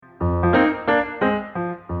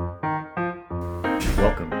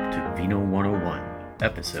Welcome to Vino 101,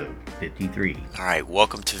 episode 53. All right,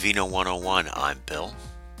 welcome to Vino 101. I'm Bill.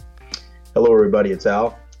 Hello, everybody. It's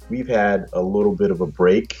Al. We've had a little bit of a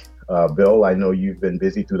break. Bill, I know you've been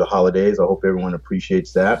busy through the holidays. I hope everyone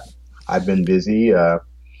appreciates that. I've been busy,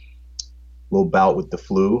 little bout with the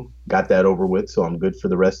flu. Got that over with, so I'm good for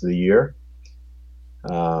the rest of the year.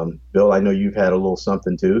 Bill, I know you've had a little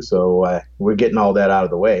something too, so we're getting all that out of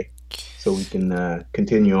the way so we can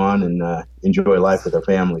continue on and enjoy life with our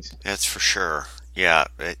families. That's for sure. Yeah,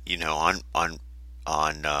 mine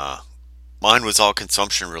was all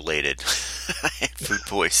consumption related. I had food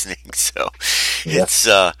poisoning, so Yeah.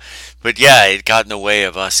 but yeah, it got in the way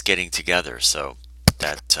of us getting together. So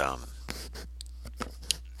that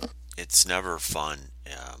it's never fun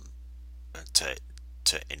to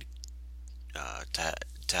to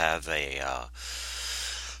to have a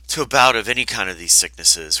bout of any kind of these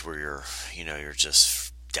sicknesses where you're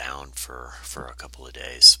just down for a couple of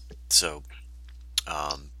days. So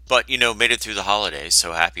but made it through the holidays,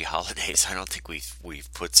 so happy holidays. I don't think we've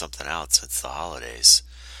put something out since the holidays.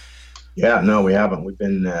 Yeah, no, we haven't. We've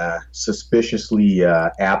been suspiciously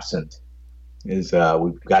absent.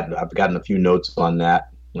 I've gotten a few notes on that.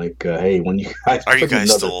 Like, hey, when you guys Are you put guys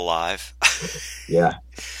another- still alive? Yeah.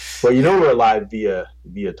 Well, we're alive via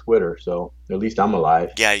Twitter, so at least I'm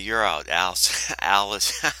alive. Yeah, you're out. Al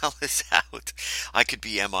is out. I could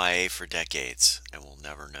be MIA for decades, and we'll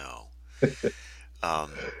never know.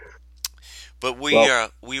 But we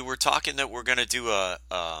were talking that we're going to do a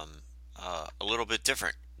little bit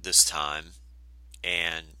different this time,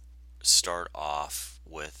 and start off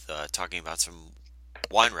with talking about some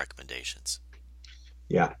wine recommendations.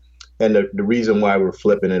 Yeah. And the reason why we're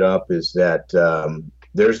flipping it up is that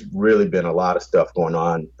there's really been a lot of stuff going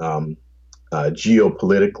on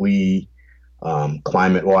geopolitically,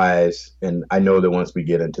 climate-wise, and I know that once we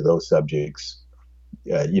get into those subjects,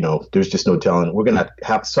 there's just no telling. We're gonna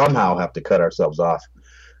somehow have to cut ourselves off.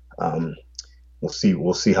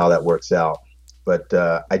 We'll see how that works out. But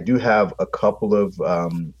I do have a couple of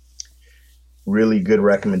really good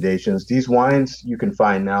recommendations. These wines you can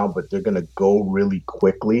find now, but they're gonna go really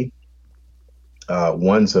quickly.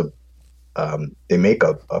 They make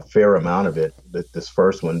a fair amount of it, this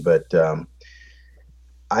first one, but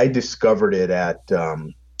I discovered it at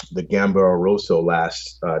the Gambaro Rosso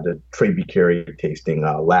the Tre Bicchieri tasting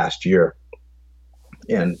last year.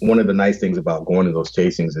 And one of the nice things about going to those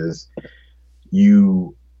tastings is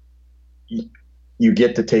you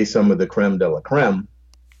get to taste some of the creme de la creme,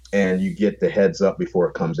 and you get the heads up before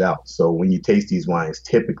it comes out. So when you taste these wines,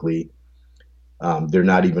 typically they're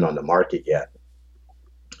not even on the market yet.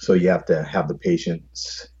 So you have to have the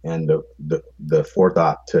patience and the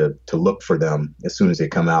forethought to look for them as soon as they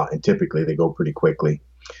come out, and typically they go pretty quickly.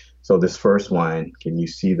 So this first wine, can you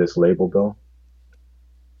see this label, Bill?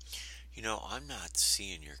 I'm not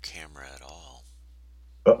seeing your camera at all.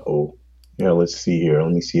 Uh-oh. Yeah, let's see here.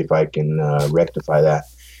 Let me see if I can rectify that.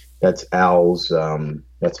 That's Al's.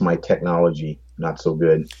 That's my technology. Not so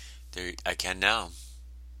good. There, I can now.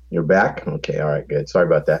 You're back? Okay, all right, good. Sorry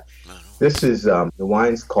about that. No. This is the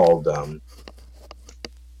wine's called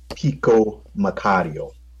Pico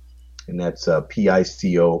Maccario, and that's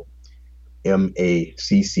Pico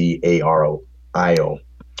Maccario.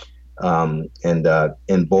 And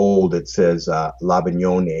in bold it says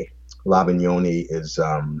Lavignone. Lavignone is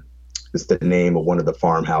the name of one of the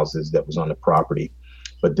farmhouses that was on the property,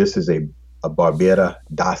 but this is a Barbera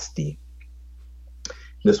d'Asti.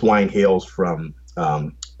 This wine hails from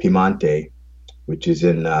Piemonte, which is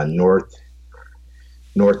in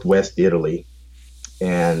northwest Italy,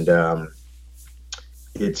 and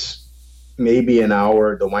it's maybe an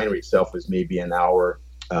hour. The winery itself is maybe an hour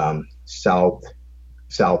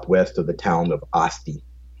southwest of the town of Asti.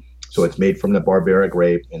 So it's made from the Barbera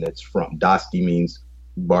grape, and it's from d'Asti means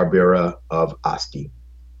Barbera of Asti.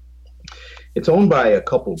 It's owned by a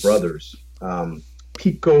couple brothers,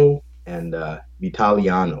 Pico and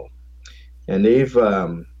Vitaliano, and they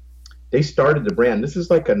started the brand. This is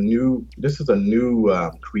a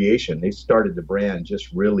new creation. They started the brand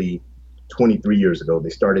just really 23 years ago. They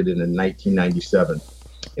started it in 1997,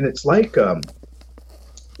 and it's like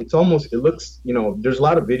it looks, there's a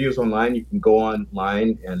lot of videos online. You can go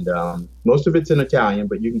online, and most of it's in Italian,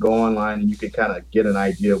 but you can go online and you can kind of get an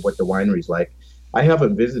idea of what the winery's like. I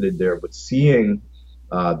haven't visited there, but seeing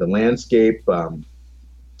the landscape, I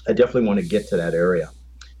definitely want to get to that area.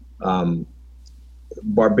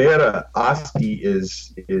 Barbera Asti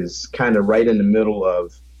is kind of right in the middle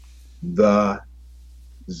of the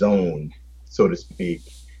zone, so to speak.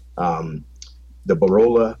 The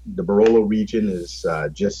Barolo region is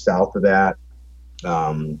just south of that.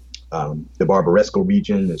 The Barbaresco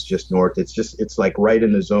region is just north. It's like right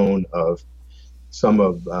in the zone of some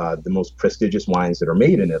of the most prestigious wines that are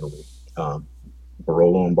made in Italy,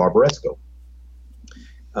 Barolo and Barbaresco.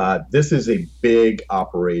 This is a big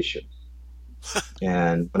operation,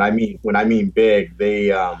 and when I mean big,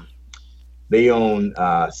 they own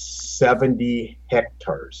 70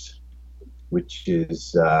 hectares, which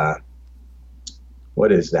is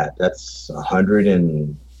what is that? That's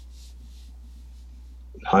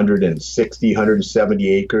 160, 170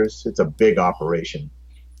 acres. It's a big operation.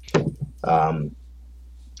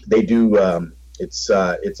 They do. It's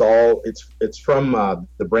from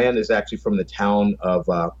the brand is actually from the town of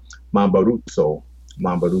Mambaruzzo.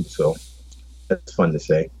 Mambaruzzo. That's fun to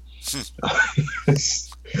say.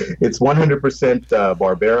 It's 100%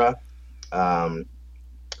 Barbera.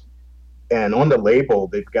 And on the label,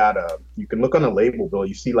 they've got you can look on the label, Bill.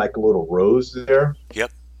 You see like a little rose there. Yep.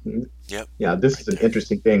 Yep. Yeah, this is an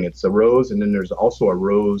interesting thing. It's a rose, and then there's also a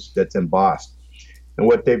rose that's embossed. And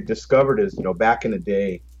what they've discovered is, back in the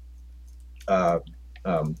day,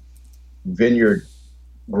 vineyard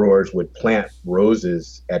growers would plant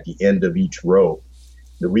roses at the end of each row.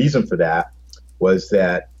 The reason for that was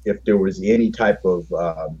that if there was any type of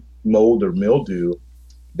mold or mildew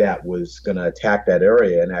that was going to attack that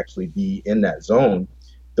area and actually be in that zone,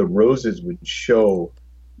 the roses would show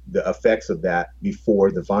the effects of that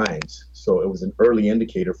before the vines. So it was an early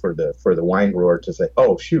indicator for the wine grower to say,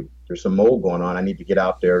 oh shoot, there's some mold going on. I need to get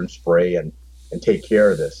out there and spray and take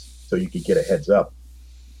care of this, so you could get a heads up.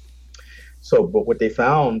 So, but what they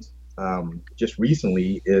found just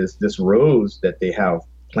recently is this rose that they have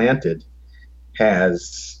planted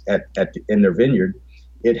has in their vineyard,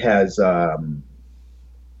 it has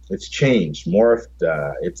it's changed, morphed,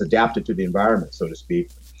 it's adapted to the environment, so to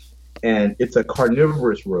speak. And it's a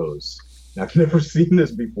carnivorous rose. Now, I've never seen this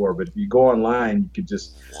before, but if you go online, you could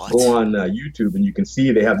just go on YouTube and you can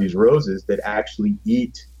see they have these roses that actually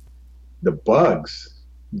eat the bugs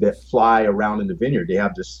that fly around in the vineyard. They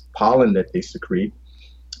have this pollen that they secrete,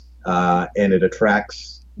 and it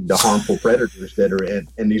attracts the harmful predators that are in,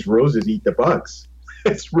 and these roses eat the bugs.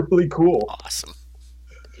 It's really cool. Awesome.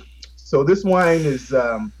 So this wine is,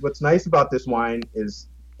 what's nice about this wine is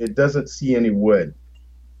it doesn't see any wood.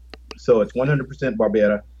 So it's 100%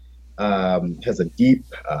 Barbera, has a deep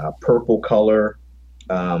purple color.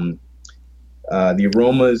 The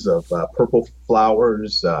aromas of purple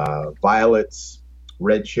flowers, violets,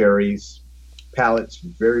 red cherries, palate's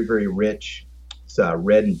very, very rich. It's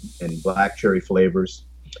red and black cherry flavors.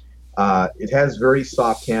 It has very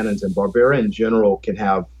soft tannins, and Barbera in general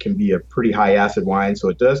can be a pretty high acid wine. So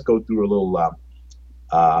it does go through a little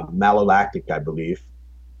malolactic, I believe,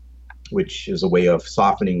 which is a way of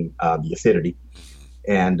softening the acidity.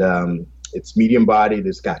 And it's medium bodied.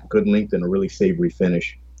 It's got good length and a really savory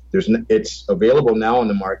finish. It's available now on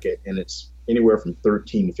the market, and it's anywhere from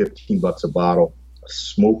 $13 to $15 a bottle.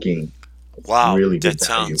 Smoking. Wow, really good that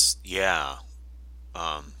value. sounds, yeah.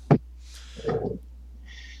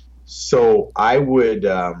 So I would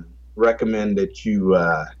recommend that you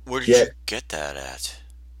Where did you get that at?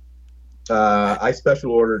 I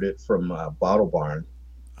special ordered it from Bottle Barn.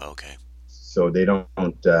 Okay. So they don't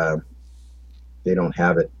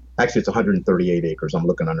have it. Actually, it's 138 acres. I'm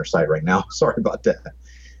looking on their site right now. Sorry about that.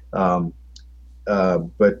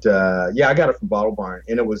 But I got it from Bottle Barn,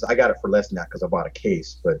 and I got it for less than that because I bought a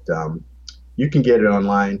case. But you can get it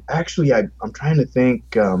online. Actually, I'm trying to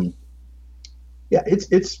think.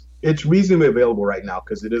 It's reasonably available right now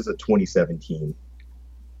because it is a 2017.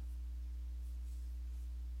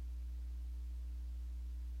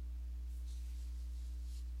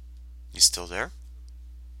 You still there?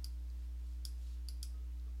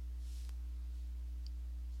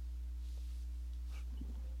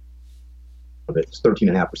 It's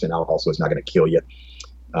 13.5% alcohol, so it's not going to kill you.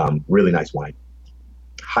 Really nice wine.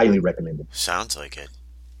 Highly recommended. Sounds like it.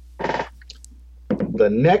 The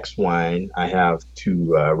next wine I have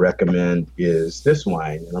to recommend is this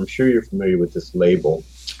wine, and I'm sure you're familiar with this label.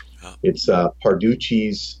 Oh. It's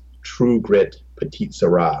Parducci's True Grit Petite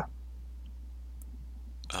Syrah.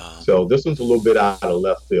 So this one's a little bit out of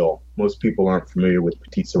left field. Most people aren't familiar with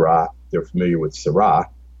Petite Syrah. They're familiar with Syrah.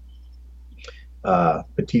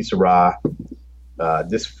 Petite Syrah,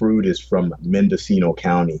 this fruit is from Mendocino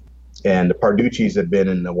County. And the Parducci's have been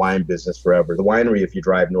in the wine business forever. The winery, if you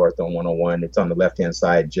drive north on 101, it's on the left-hand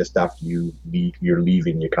side just after you're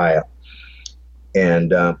leaving Ukiah.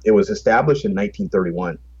 And it was established in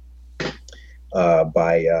 1931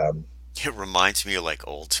 by... It reminds me of like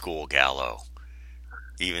old school Gallo,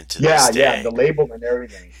 even to this day. Yeah, the label and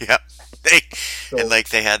everything. Yeah, and like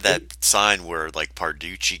they had that sign where like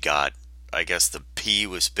Parducci got I guess the P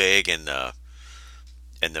was big and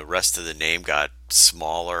the rest of the name got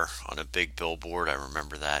smaller on a big billboard. I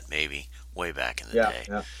remember that maybe way back in the Yeah, day.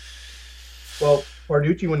 yeah. Well,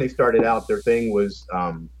 Parducci, when they started out, their thing was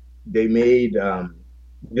they made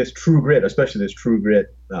this True Grit, especially this True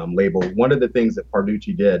Grit label. One of the things that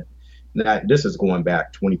Parducci did, and this is going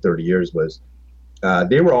back 20, 30 years, was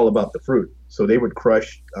they were all about the fruit. So they would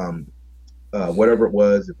crush whatever it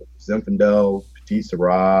was, if it was Zinfandel, Petit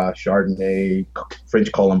Syrah, Chardonnay,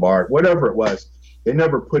 French Colombard, whatever it was. They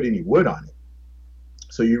never put any wood on it.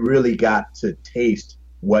 So you really got to taste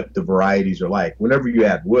what the varieties are like. Whenever you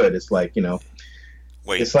add wood, it's like,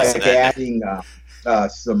 it's like adding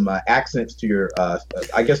some accents to your.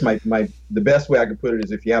 I guess the best way I could put it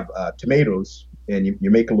is if you have tomatoes and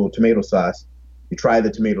you make a little tomato sauce, you try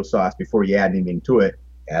the tomato sauce before you add anything to it.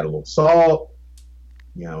 Add a little salt,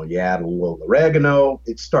 you add a little oregano.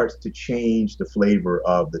 It starts to change the flavor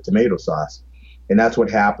of the tomato sauce, and that's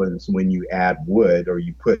what happens when you add wood or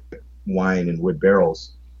you put wine in wood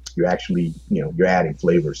barrels. You're actually, you're adding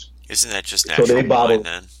flavors. Isn't that just natural wine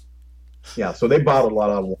then? Yeah, so they bottled a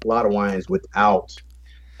lot of wines without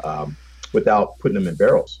putting them in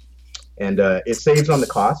barrels, and it saves on the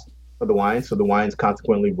cost of the wine. So the wines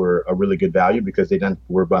consequently were a really good value because they didn't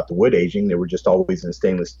worry about the wood aging. They were just always in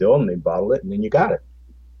stainless steel, and they bottle it, and then you got it.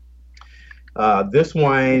 This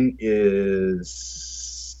wine is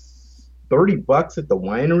 $30 at the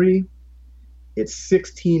winery. It's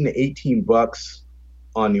 $16 to $18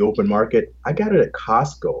 on the open market. I got it at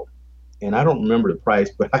Costco, and I don't remember the price,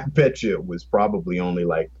 but I bet you it was probably only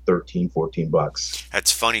like $13, $14.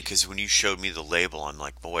 That's funny because when you showed me the label, I'm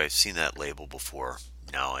like, boy, I've seen that label before.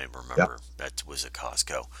 Now I remember. Yep. That was at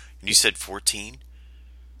Costco. And you said 14?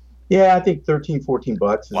 Yeah, I think $13,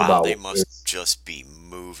 $14 is wow, about. They must just be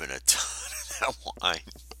moving a ton of that wine.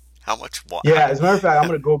 How much wine? Yeah, as a matter of fact, I'm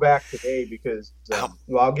going to go back today because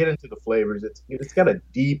I'll get into the flavors. It's got a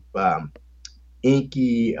deep,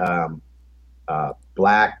 inky,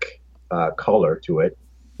 black color to it,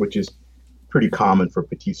 which is pretty common for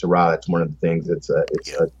Petit Syrah. That's one of the things. It's a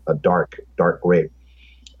dark grape.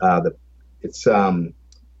 Its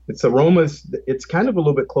aromas. It's kind of a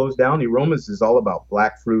little bit closed down. The aromas is all about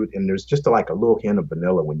black fruit, and there's just like a little hint of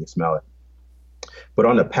vanilla when you smell it. But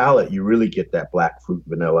on the palate, you really get that black fruit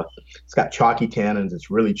vanilla. It's got chalky tannins. It's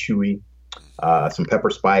really chewy. Some pepper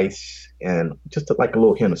spice, and just like a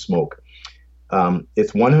little hint of smoke.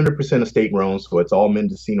 It's 100% estate grown, so it's all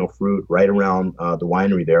Mendocino fruit right around the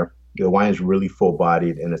winery there. The wine is really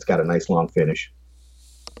full-bodied, and it's got a nice long finish.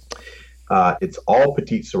 It's all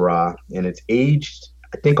Petit Syrah, and it's aged,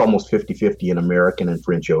 I think, almost 50-50 in American and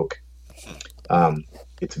French oak.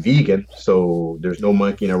 It's vegan, so there's no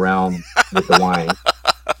monkeying around with the wine.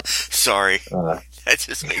 Sorry, that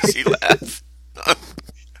just makes you laugh. Okay.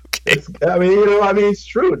 It's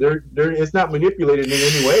true. It's not manipulated in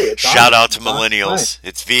any way. It's Shout out to millennials.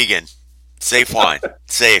 It's vegan, safe wine,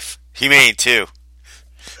 safe, humane too.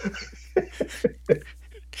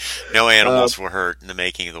 No animals were hurt in the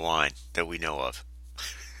making of the wine that we know of.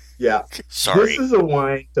 Yeah. Sorry. This is a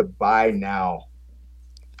wine to buy now.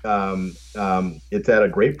 It's at a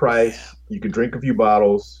great price. You can drink a few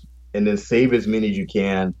bottles and then save as many as you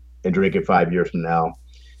can and drink it 5 years from now.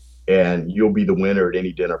 And you'll be the winner at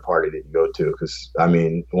any dinner party that you go to. Because,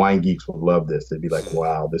 wine geeks would love this. They'd be like,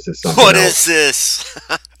 wow, this is something What else. is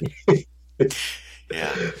this?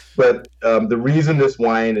 Yeah. But the reason this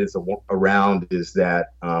wine is around is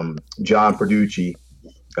that John Parducci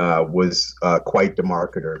was quite the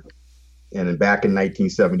marketer. And back in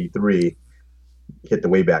 1973, hit the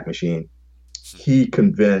Wayback Machine, he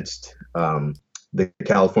convinced the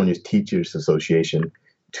California Teachers Association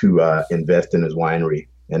to invest in his winery.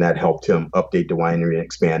 And that helped him update the winery and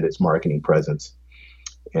expand its marketing presence.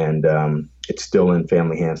 And it's still in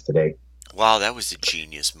family hands today. Wow, that was a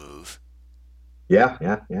genius move. Yeah.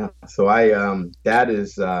 So that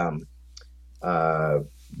is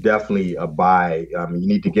definitely a buy. You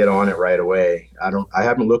need to get on it right away. I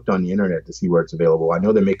haven't looked on the internet to see where it's available. I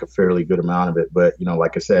know they make a fairly good amount of it, but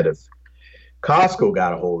like I said, if Costco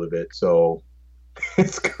got a hold of it, so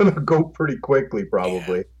it's gonna go pretty quickly,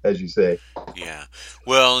 probably, as you say. Yeah.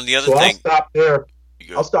 Well, and the other thing.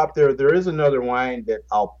 I'll stop there. There is another wine that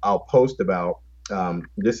I'll post about.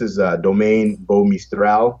 This is Domaine Beau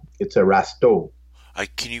Mistral. It's a Rasteau.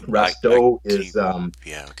 Rasteau is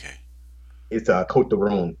yeah, okay. It's a Côte de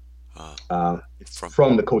Rhône. It's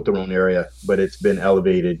from the Côte de Rhône area, but it's been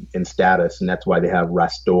elevated in status, and that's why they have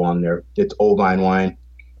Rasteau on there. It's old vine wine.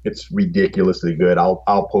 It's ridiculously good.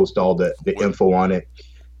 I'll post all the info on it.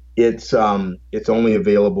 It's only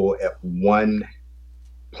available at one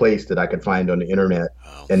place that I could find on the internet,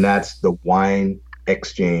 Oh. and that's the Wine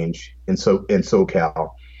Exchange in SoCal,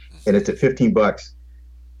 and it's at $15.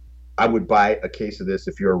 I would buy a case of this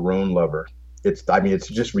if you're a Rhone lover. It's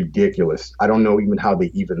just ridiculous. I don't know even how they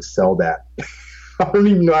even sell that. I don't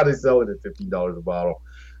even know how to sell it at $15 a bottle.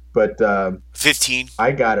 But 15.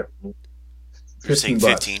 I got it You're saying 15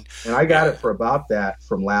 bucks, 15? and I got Yeah. it for about that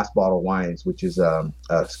from Last Bottle Wines, which is a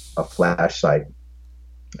flash site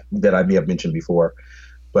that I may have mentioned before.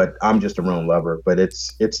 But I'm just a Rhone lover. But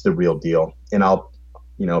it's the real deal, and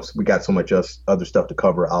we got so much other stuff to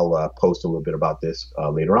cover. I'll post a little bit about this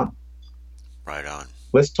later on. Right on.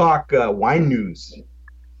 Let's talk wine news.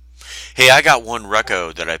 Hey, I got one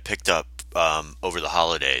Reco that I picked up over the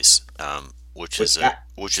holidays, which What's is that?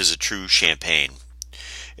 a true champagne.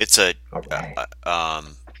 It's a All right.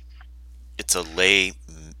 it's a lay.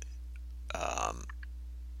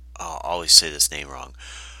 I'll always say this name wrong.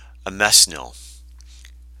 A Mesnil.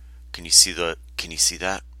 Can you see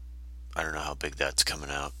that? I don't know how big that's coming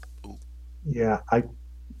out. Ooh.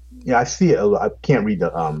 I see it. I can't read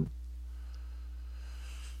the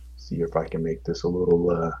see if I can make this a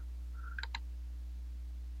little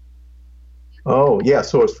oh yeah,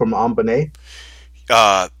 so it's from Ambonnet.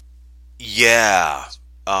 Uh, yeah.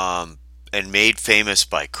 And made famous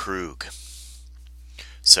by Krug.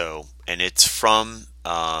 So, and it's from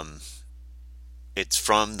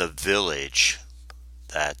the village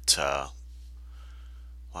that.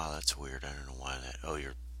 Wow, that's weird. I don't know why that. Oh,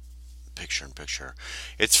 you're picture in picture.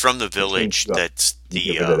 It's from the village that's Let me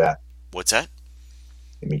the. get rid of that. What's that?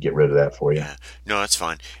 Let me get rid of that for you. Yeah. No, that's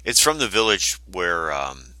fine. It's from the village where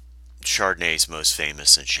Chardonnay is most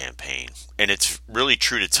famous in Champagne, and it's really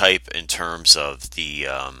true to type in terms of the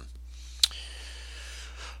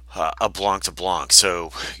a Blanc de Blanc.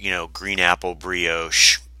 So green apple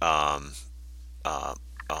brioche uh,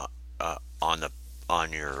 on the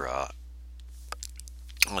on your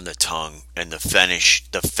on the tongue, and the finish.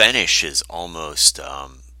 The finish is almost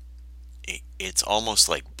it's almost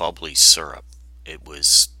like bubbly syrup. It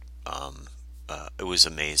was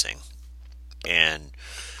amazing, and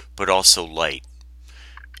but also light.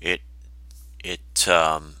 It it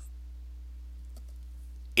um,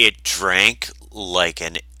 it drank like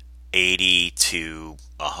an 80 to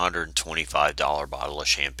 $125 bottle of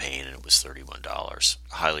champagne, and it was $31.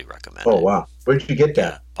 Highly recommend Oh it. wow, where did you get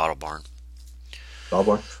Yeah, that? Bottle Barn.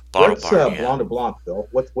 Ballbar. Bottle What's Barn. Yeah, Blanc de Blanc, Phil?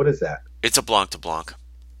 What is that? it's a Blanc de Blanc.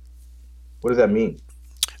 What does that mean?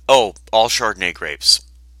 Oh, all Chardonnay grapes.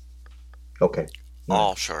 Okay. All right.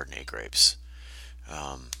 All Chardonnay grapes.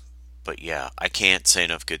 Um, but yeah, I can't say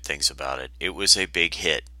enough good things about it. It was a big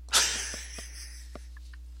hit.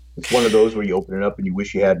 It's one of those where you open it up and you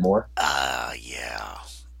wish you had more. Yeah,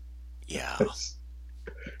 yeah,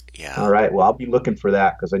 All yeah. right. Well, I'll be looking for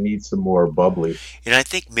that because I need some more bubbly. And I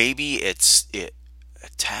think maybe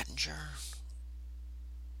Tattinger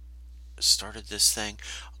started this thing.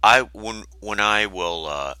 I will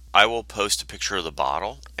post a picture of the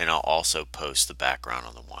bottle, and I'll also post the background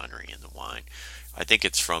on the winery and the wine. I think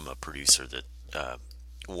it's from a producer that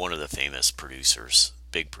one of the famous producers,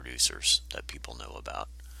 big producers that people know about.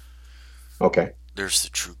 Okay. There's the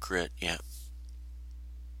True Grit. Yeah.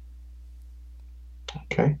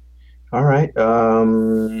 Okay. All right.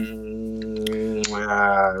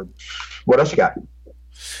 What else you got?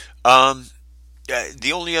 Um.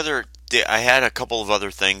 The only other I had a couple of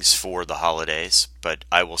other things for the holidays, but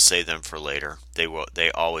I will save them for later.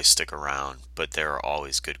 They always stick around, but they're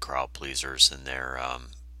always good crowd pleasers, and they're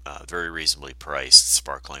very reasonably priced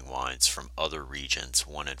sparkling wines from other regions,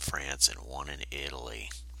 one in France and one in Italy.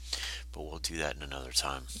 But we'll do that in another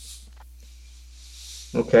time.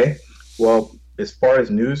 Okay. Well, as far as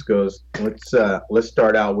news goes, let's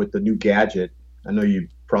start out with the new gadget. I know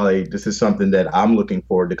this is something that I'm looking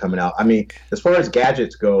forward to coming out. I mean, as far as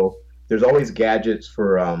gadgets go, there's always gadgets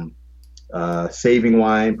for saving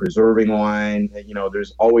wine, preserving wine.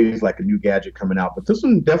 There's always like a new gadget coming out, but this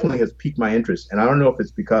one definitely has piqued my interest. And I don't know if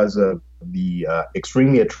it's because of the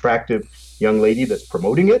extremely attractive young lady that's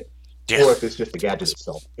promoting it, Yeah. or if it's just the gadget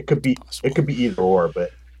itself. It could be either or,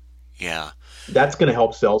 but Yeah. that's going to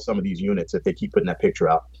help sell some of these units if they keep putting that picture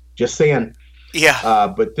out. Just saying.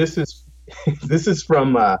 Yeah. But this is this is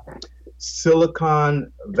from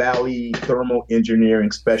Silicon Valley Thermal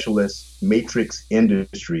Engineering Specialist Matrix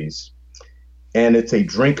Industries, and it's a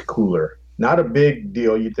drink cooler. Not a big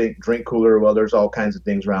deal. You think drink cooler? Well, there's all kinds of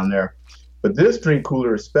things around there, but this drink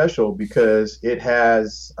cooler is special because it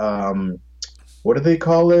has what do they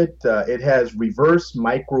call it? It has reverse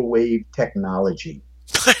microwave technology.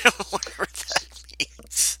 I don't know what that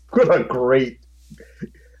means. What a great!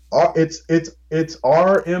 It's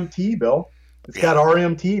RMT, Bill. It's Yeah. got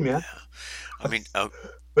RMT, man. I mean,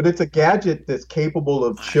 But it's a gadget that's capable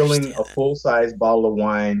of I chilling understand a that. full-size bottle of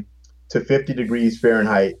wine to 50 degrees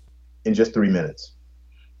Fahrenheit in just 3 minutes.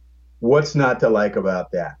 What's not to like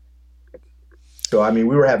about that? So, I mean,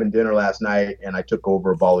 we were having dinner last night and I took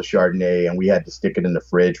over a bottle of Chardonnay and we had to stick it in the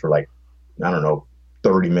fridge for like, I don't know,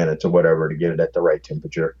 30 minutes or whatever to get it at the right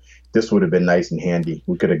temperature. This would have been nice and handy.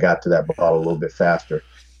 We could have got to that bottle a little bit faster.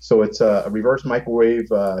 So it's a reverse microwave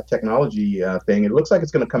technology thing. It looks like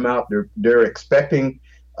it's going to come out. They're expecting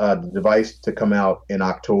the device to come out in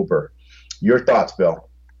October. Your thoughts, Bill?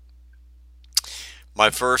 My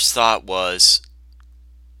first thought was,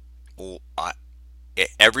 well,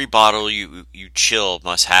 every bottle you chill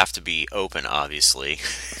must have to be open, obviously,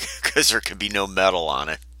 because there could be no metal on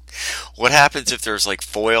it. What happens if there's like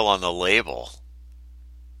foil on the label?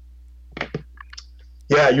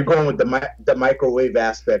 Yeah, you're going with the microwave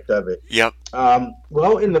aspect of it. Yep.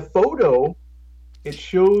 Well, in the photo, it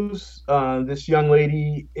shows this young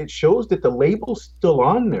lady. It shows that the label's still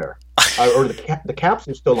on there, or the caps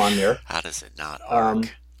are still on there. How does it not Um,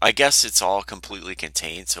 arc? I guess it's all completely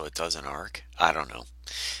contained, so it doesn't arc. I don't know.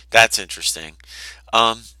 That's interesting.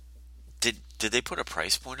 Um, did they put a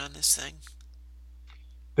price point on this thing?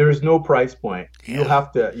 there's no price point. You'll Yeah.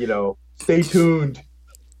 have to, stay tuned.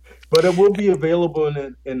 But it will be available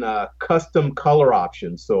in a custom color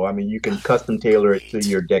option. So I mean, you can custom tailor it to Great.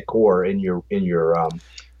 your decor in your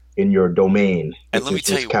domain, And which let me is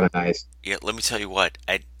tell just you, kind of nice. yeah, let me tell you what.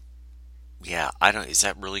 I don't. Is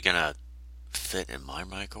that really gonna fit in my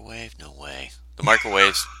microwave? No way. The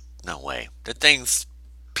microwave's no way. The thing's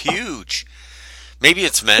huge. Maybe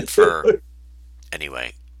it's meant for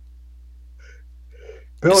anyway.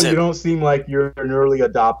 Is Bill, you it? don't seem like you're an early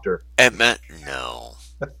adopter. It meant no.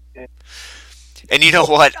 And you know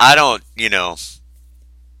what? I don't.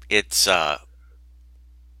 It's uh,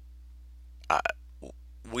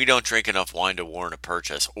 we don't drink enough wine to warrant a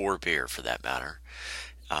purchase or beer for that matter.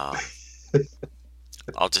 Um,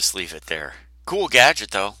 I'll just leave it there. Cool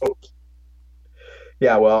gadget though.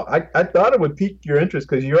 Yeah, well, I thought it would pique your interest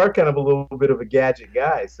because you are kind of a little bit of a gadget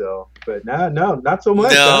guy. So, but no, not so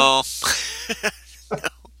much, huh? No,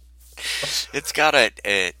 it's got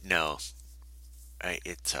a no.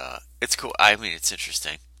 It's cool. I mean, it's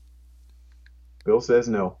interesting. Bill says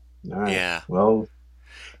no. All right. Yeah, Well,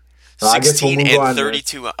 I guess we'll 16 move and on then.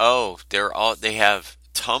 32. Oh, they have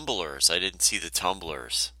tumblers. I didn't see the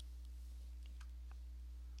tumblers.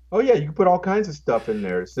 Oh yeah, you can put all kinds of stuff in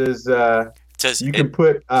there. It says It says you it can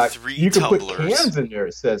put three tumblers. cans in there.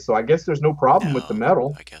 It says so. I guess there's no problem with the No,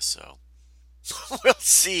 metal. I guess so. We'll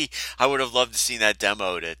see. I would have loved to see that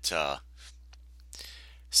demoed at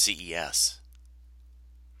CES.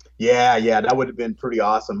 Yeah, that would have been pretty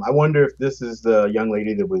awesome. I wonder if this is the young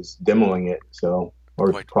lady that was demoing it. So,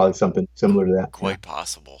 or Quite probably something similar to that. Yeah. quite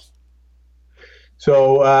possible.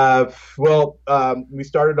 So, we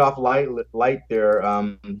started off light there.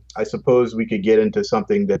 I suppose we could get into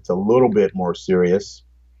something that's a little bit more serious,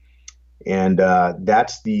 and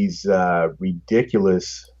that's these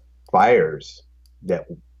ridiculous fires that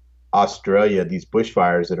these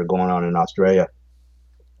bushfires that are going on in Australia.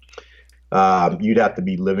 You'd have to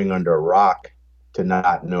be living under a rock to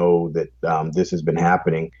not know that this has been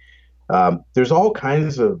happening. There's all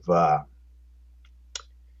kinds of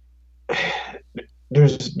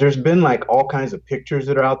there's been like all kinds of pictures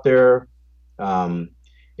that are out there. Um,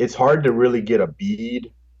 it's hard to really get a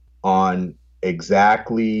bead on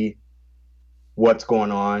exactly what's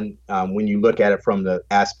going on when you look at it from the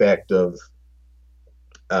aspect of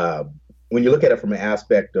uh,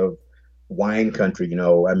 wine country.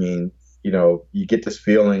 I mean, you get this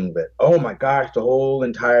feeling that, oh my gosh, the whole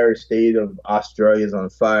entire state of Australia is on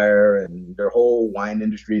fire and their whole wine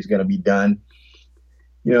industry is going to be done.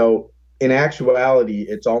 You know, in actuality,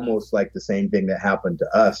 it's almost like the same thing that happened to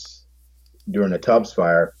us during the Tubbs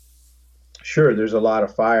fire. Sure, there's a lot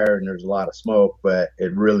of fire and there's a lot of smoke, but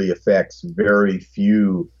it really affects very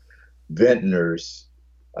few vintners,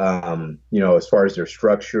 as far as their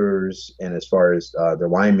structures and as far as their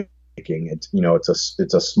winemaking.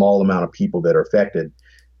 It's a small amount of people that are affected,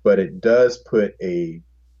 but it does put a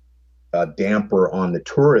damper on the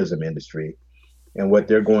tourism industry. And what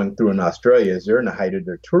they're going through in Australia is they're in the height of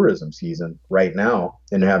their tourism season right now,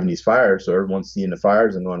 and they're having these fires. So everyone's seeing the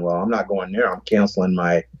fires and going, "Well, I'm not going there. I'm canceling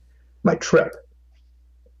my trip."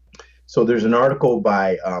 So there's an article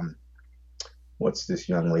by what's this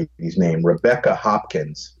young lady's name? Rebecca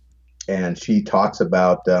Hopkins, and she talks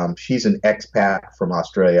about she's an expat from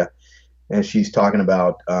Australia, and she's talking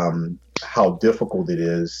about how difficult it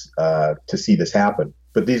is to see this happen.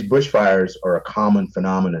 But these bushfires are a common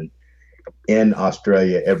phenomenon in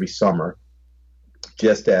Australia every summer.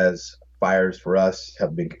 just as fires for us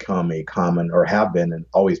have become a common, or have been and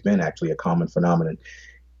always been actually a common phenomenon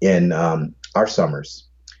in our summers.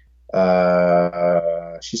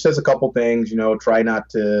 She says a couple things, try not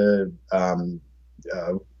to,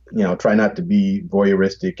 try not to be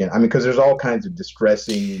voyeuristic. And I mean, because there's all kinds of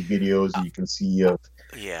distressing videos that you can see of,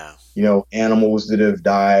 Yeah. animals that have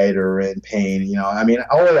died or in pain. I mean,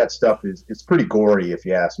 all of that stuff it's pretty gory if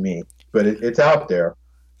you ask me, but it's out there.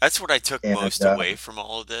 That's what I took And most away from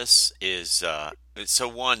all of this is so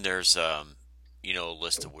one, there's a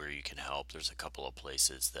list of where you can help. There's a couple of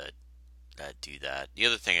places that do that. The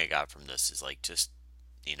other thing I got from this is like just,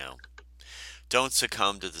 you know, don't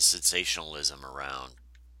succumb to the sensationalism around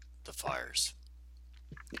the fires.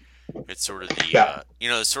 It's sort of the yeah,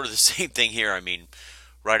 it's sort of the same thing here. I mean,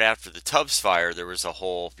 right after the Tubbs fire, there was a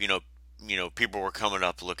whole, people were coming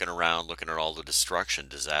up, looking around, looking at all the destruction,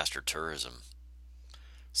 disaster tourism.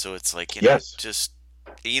 So it's like, yes, just,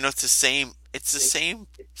 it's the same. It's the same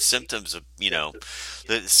symptoms of,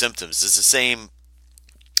 the symptoms. It's the same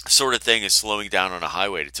sort of thing as slowing down on a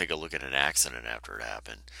highway to take a look at an accident after it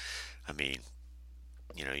happened. I mean,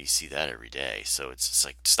 you see that every day. So it's just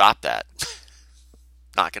like, stop that,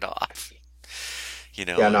 knock it off.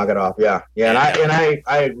 yeah, knock it off. Yeah, yeah, and And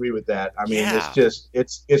I agree with that. I mean, it's yeah, just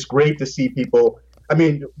it's great to see people. I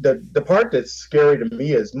mean, the part that's scary to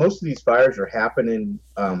me is most of these fires are happening.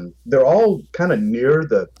 They're all kind of near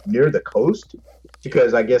the coast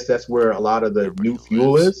because I guess that's where a lot of the everybody new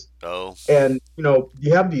fuel lives. is. Oh, And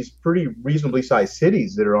you have these pretty reasonably sized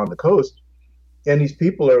cities that are on the coast, and these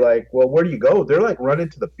people are like, well, where do you go? They're like running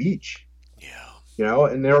to the beach, yeah.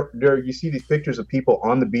 and they're you see these pictures of people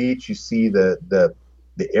on the beach. You see the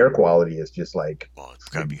air quality is just like Well, it's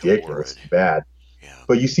gotta be ridiculous horrid. bad. Yeah.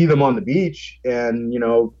 But you see them on the beach, and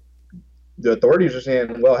the authorities are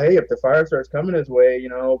saying, well, hey, if the fire starts coming his way,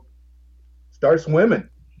 start swimming.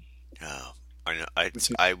 Yeah. I know. I,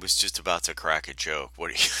 Which is, I was just about to crack a joke. What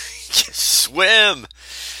do you swim?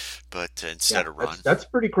 But yeah, instead of that's run. that's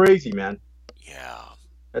pretty crazy, man. Yeah.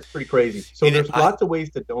 That's pretty crazy. So And it, there's lots of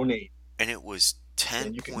ways to donate, and it was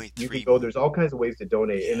and you can 10.3. go. There's all kinds of ways to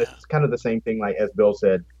donate, and Yeah. it's kind of the same thing, like as Bill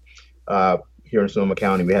said. Here in Sonoma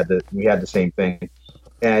County, we had the same thing,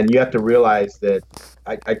 and you have to realize that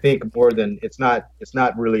I think more than it's not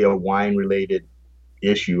really a wine related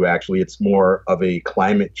issue. Actually, it's more of a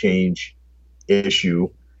climate change issue,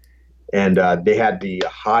 and they've had the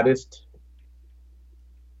hottest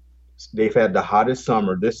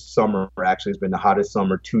summer. This summer actually has been the hottest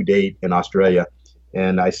summer to date in Australia.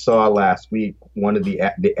 And I saw last week one of the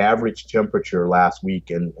average temperature last week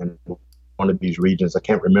in one of these regions. I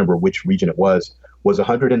can't remember which region it was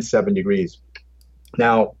 107 degrees.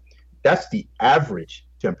 Now, that's the average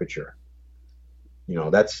temperature.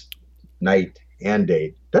 That's night and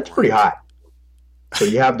day. That's pretty Right. hot. So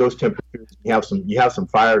you have those temperatures. You have some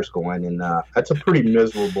fires going, and that's a pretty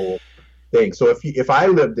miserable thing. So if I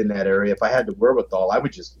lived in that area, if I had the wherewithal, I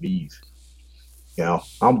would just leave.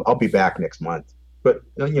 I'll be back next month. But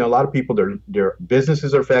a lot of people, their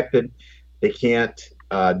businesses are affected. They can't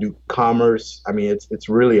do commerce. I mean, it's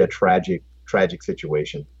really a tragic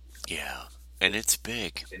situation. Yeah. And it's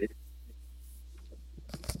big.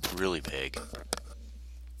 Really big.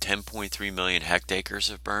 10.3 million hectares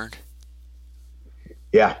have burned.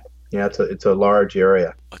 Yeah, yeah, it's a large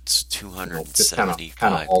area. It's Just kind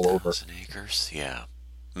of all over. 275,000 acres. Yeah.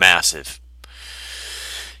 Massive.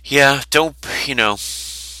 Yeah. Don't,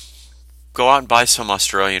 go out and buy some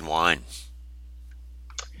Australian wine.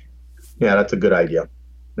 Yeah, that's a good idea.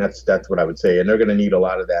 That's what I would say, and they're going to need a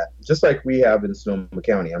lot of that, just like we have in Sonoma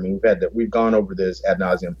County. I mean, we've gone over this ad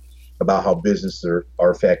nauseum about how businesses are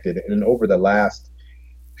affected, and over the last,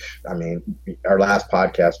 I mean, our last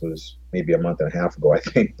podcast was maybe a month and a half ago, I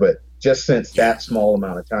think, but just since Yeah. that small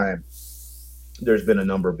amount of time, there's been a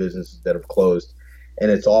number of businesses that have closed, and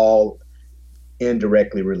it's all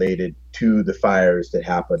indirectly related to the fires that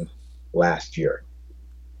happened last year.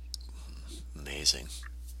 Amazing.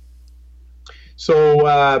 So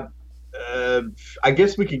I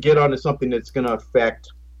guess we could get on to something that's going to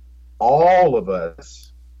affect all of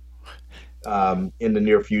us in the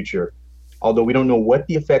near future. Although we don't know what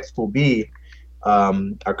the effects will be,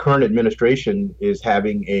 our current administration is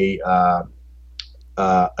having a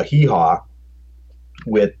hee-haw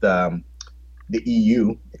with the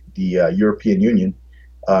EU, the European Union,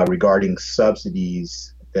 regarding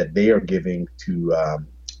subsidies that they are giving to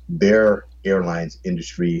their airlines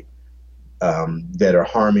industry that are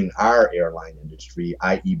harming our airline industry,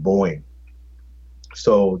 i.e., Boeing.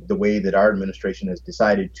 So the way that our administration has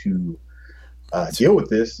decided to deal with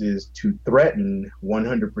this is to threaten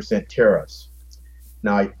 100% tariffs.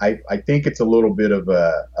 Now, I think it's a little bit of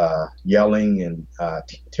a yelling and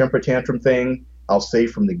temper tantrum thing. I'll say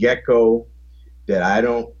from the get-go that I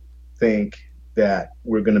don't think that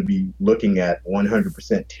we're going to be looking at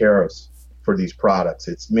 100% tariffs for these products.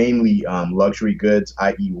 It's mainly luxury goods,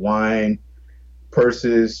 i.e. wine,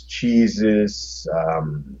 purses, cheeses.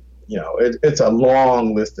 It's a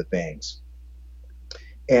long list of things.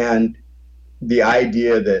 And the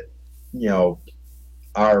idea that,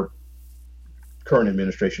 our current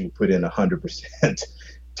administration would put in 100%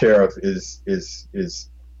 tariff is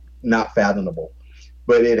not fathomable.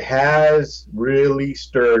 But it has really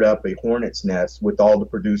stirred up a hornet's nest with all the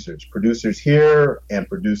producers here and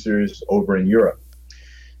producers over in Europe.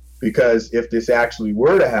 Because if this actually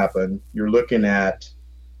were to happen, you're looking at,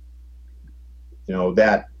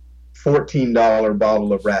 that $14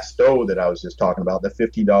 bottle of Rasteau that I was just talking about, the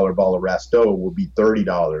 $50 bottle of Rasteau will be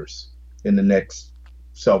 $30 in the next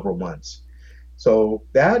several months. So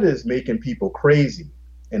that is making people crazy.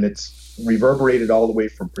 And it's reverberated all the way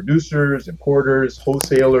from producers, importers,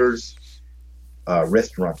 wholesalers,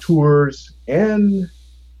 restaurateurs, and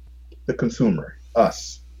the consumer,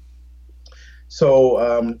 us.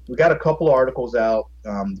 So we got a couple of articles out.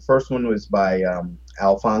 The first one was by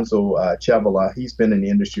Alfonso Cevola. He's been in the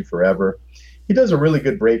industry forever. He does a really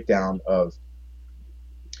good breakdown of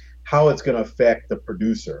how it's going to affect the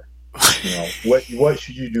producer. What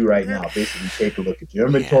should you do right now? Basically, take a look at your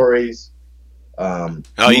inventories.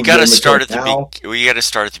 You got to start at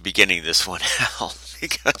the beginning of this one, Al.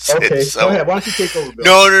 Okay, go ahead. Why don't you take over,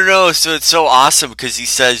 Bill? No. So it's so awesome because he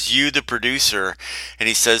says, you, the producer, and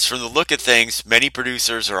he says, from the look of things, many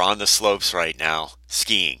producers are on the slopes right now,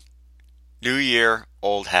 skiing. New year,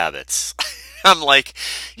 old habits. I'm like,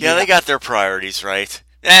 yeah, they got their priorities right.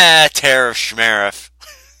 Tariff, schmariff.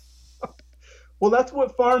 Well, that's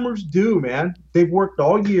what farmers do, man. They've worked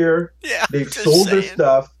all year. Yeah, they've sold their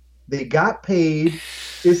stuff. They got paid.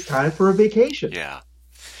 It's time for a vacation. Yeah.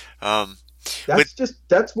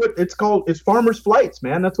 That's what it's called. It's farmers' flights,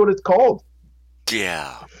 man. That's what it's called.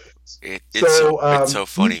 Yeah. It's so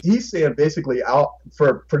funny. He's saying basically out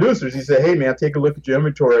for producers, he said, hey, man, take a look at your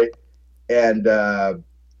inventory and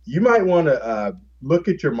you might want to look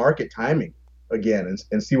at your market timing again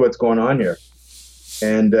and see what's going on here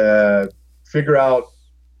and figure out,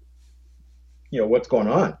 what's going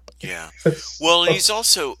on. Yeah. Well, he's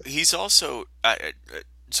also.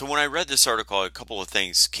 So when I read this article, a couple of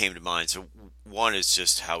things came to mind. So one is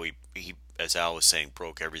just how he, as Al was saying,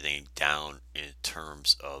 broke everything down in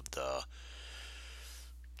terms of the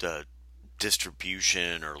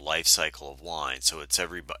distribution or life cycle of wine. So it's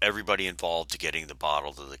everybody involved to getting the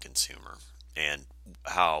bottle to the consumer, and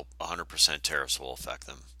how 100% tariffs will affect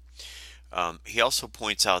them. He also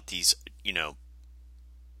points out these, the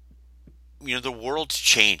world's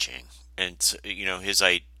changing, and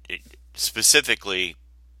specifically,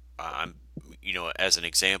 as an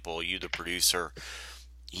example, you, the producer,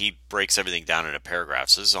 he breaks everything down into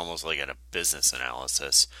paragraphs. This is almost like a business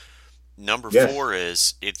analysis. Number 4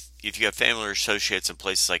 is if you have family or associates in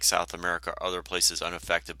places like South America or other places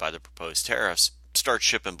unaffected by the proposed tariffs, start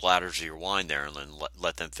shipping bladders of your wine there and then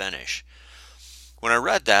let them finish. When I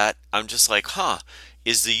read that, I'm just like,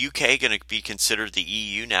 is the UK going to be considered the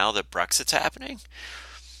EU now that Brexit's happening?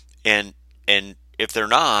 And if they're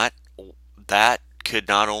not, that could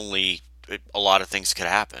not only, a lot of things could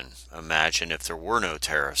happen. Imagine if there were no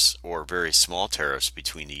tariffs or very small tariffs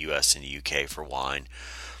between the US and the UK for wine.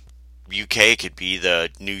 UK could be the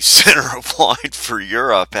new center of wine for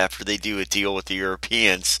Europe after they do a deal with the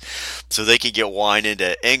Europeans, so they can get wine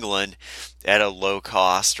into England at a low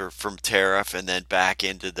cost or from tariff and then back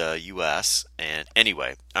into the US. And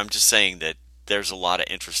anyway, I'm just saying that there's a lot of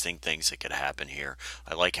interesting things that could happen here.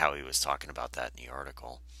 I like how he was talking about that in the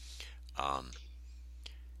article.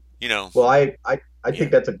 Well, I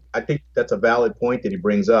think that's a valid point that he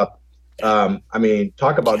brings up.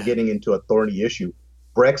 Talk about getting into a thorny issue.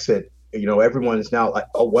 Brexit, everyone is now like,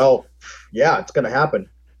 oh, well, yeah, it's going to happen.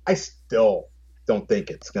 I still don't think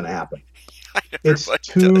it's going to happen. It's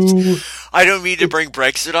too. I don't mean to bring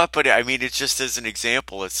Brexit up, but it's just as an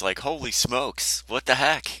example. It's like, holy smokes, what the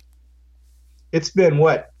heck? It's been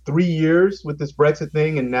 3 years with this Brexit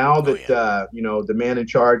thing, and now that the man in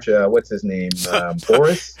charge, what's his name,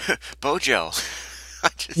 Boris Bojo.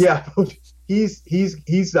 Yeah,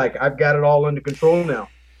 he's like, I've got it all under control now.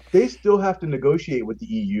 They still have to negotiate with the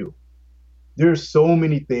EU. There's so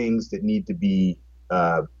many things that need to be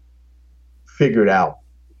figured out.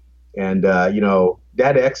 And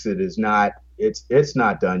that exit is not it's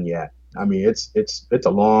not done yet. It's a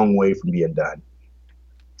long way from being done.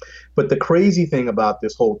 But the crazy thing about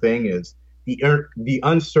this whole thing is the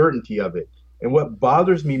uncertainty of it. And what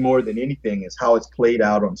bothers me more than anything is how it's played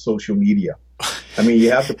out on social media. I mean,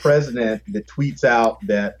 you have the president that tweets out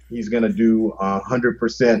that he's going to do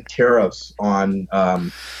 100% tariffs on,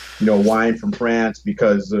 wine from France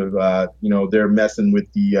because of, they're messing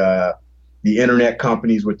with the internet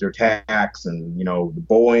companies with their tax and, the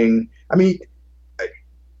Boeing. I mean,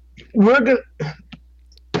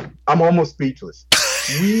 I'm almost speechless.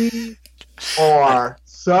 We are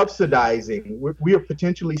we are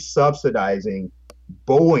potentially subsidizing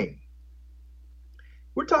Boeing.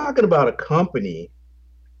 We're talking about a company,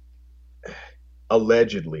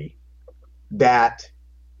 allegedly, that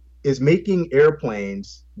is making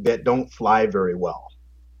airplanes that don't fly very well.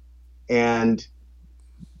 And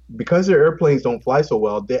because their airplanes don't fly so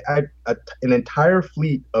well, an entire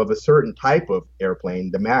fleet of a certain type of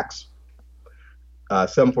airplane, the MAX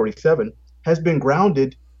 747, has been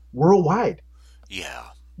grounded worldwide. Yeah.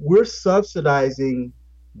 We're subsidizing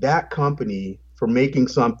that company for making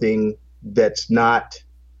something that's not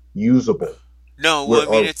usable. No, well,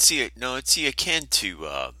 I mean it's akin to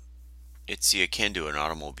an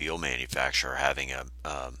automobile manufacturer having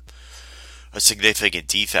a significant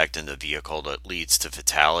defect in the vehicle that leads to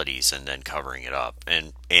fatalities and then covering it up,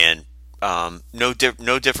 and no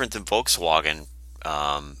different than Volkswagen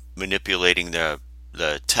manipulating the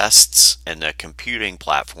tests and the computing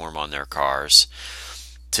platform on their cars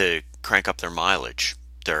to crank up their mileage,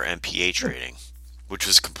 their MPH rating, which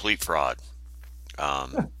was complete fraud.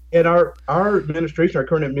 And our administration, our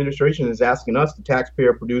current administration, is asking us, the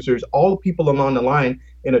taxpayer, producers, all the people along the line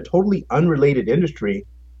in a totally unrelated industry,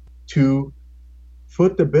 to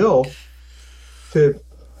foot the bill to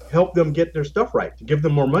help them get their stuff right, to give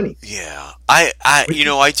them more money. Yeah, I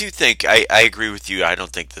do think I agree with you. I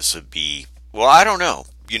don't think this would be. Well, I don't know.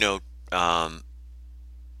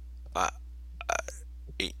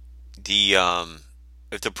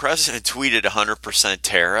 If the president tweeted 100%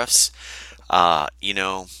 tariffs, that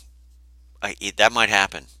might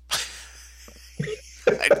happen.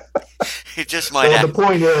 It just might happen. The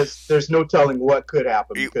point is, there's no telling what could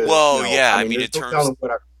happen. Because, there's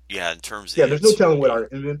no telling what our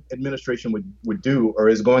administration would do or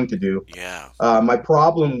is going to do. Yeah. My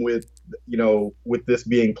problem with this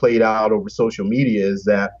being played out over social media is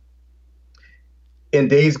that in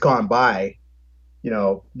days gone by,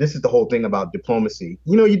 this is the whole thing about diplomacy.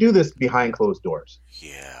 You do this behind closed doors.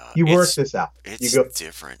 Yeah. You work this out. It's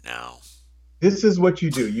different now. This is what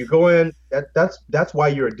you do. You go in. That's why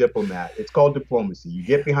you're a diplomat. It's called diplomacy. You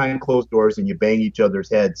get behind closed doors and you bang each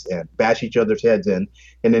other's heads and bash each other's heads in,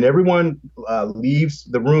 and then everyone leaves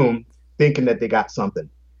the room thinking that they got something.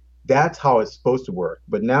 That's how it's supposed to work.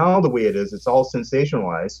 But now the way it is, it's all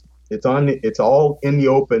sensationalized. It's all in the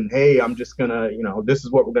open. Hey, I'm just gonna, this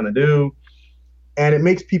is what we're gonna do. And it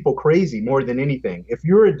makes people crazy more than anything. If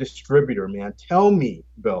you're a distributor, man, tell me,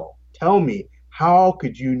 how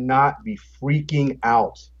could you not be freaking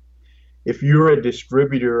out if you're a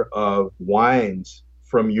distributor of wines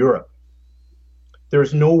from Europe?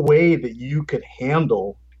 There's no way that you could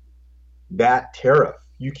handle that tariff.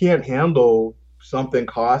 You can't handle something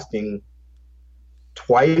costing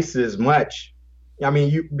twice as much. I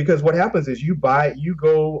mean, because what happens is you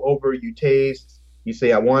go over, you taste, you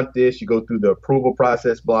say, I want this, you go through the approval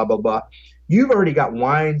process, blah, blah, blah. You've already got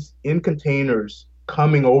wines in containers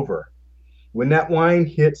coming over. When that wine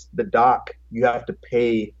hits the dock, you have to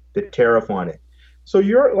pay the tariff on it. So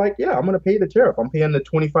you're like, yeah, I'm going to pay the tariff. I'm paying the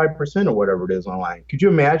 25% or whatever it is online. Could you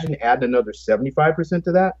imagine adding another 75%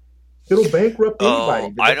 to that? It'll bankrupt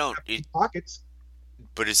anybody. Pockets.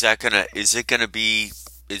 But is it gonna be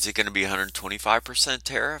 125%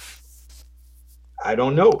 tariff? I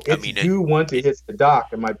don't know. It's due once it hits the dock.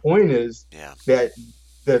 And my point is that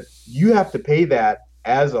you have to pay that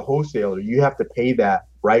as a wholesaler. You have to pay that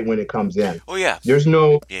right when it comes in. Oh yeah. There's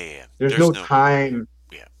no There's no time.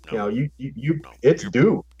 Yeah. No. It's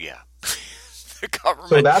due. Yeah. The government.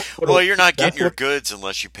 So that's you're not getting your goods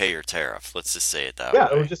unless you pay your tariff. Let's just say it that way.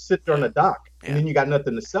 Yeah, it'll just sit there on the dock, and then you got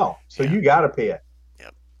nothing to sell. So you got to pay it.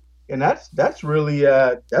 Yep. And that's really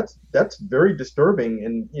that's very disturbing,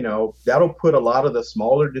 and that'll put a lot of the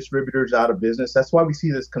smaller distributors out of business. That's why we see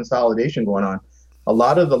this consolidation going on. A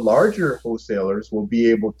lot of the larger wholesalers will be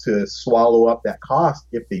able to swallow up that cost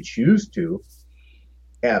if they choose to.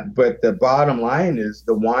 But the bottom line is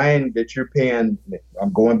the wine that you're paying,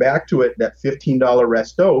 I'm going back to it, that $15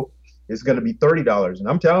 resto is going to be $30. And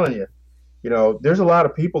I'm telling you, there's a lot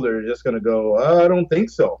of people that are just going to go, I don't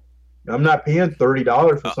think so. I'm not paying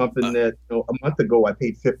 $30 for something that a month ago I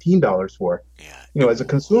paid $15 for. Yeah. As a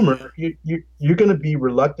consumer, you're going to be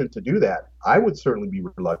reluctant to do that. I would certainly be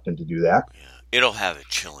reluctant to do that. Yeah. It'll have a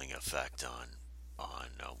chilling effect on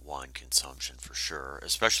wine consumption for sure,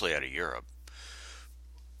 especially out of Europe.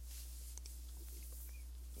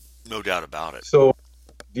 No doubt about it. So,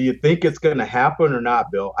 do you think it's going to happen or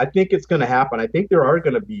not, Bill? I think it's going to happen. I think there are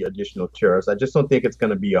going to be additional tariffs. I just don't think it's going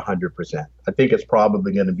to be 100%. I think it's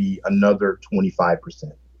probably going to be another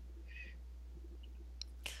 25%.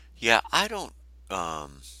 Yeah, I don't.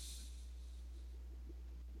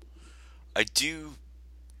 I do.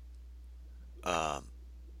 Um,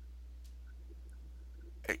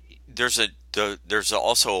 there's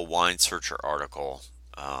also a Wine Searcher article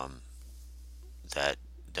um, that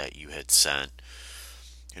you had sent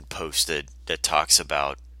and posted that talks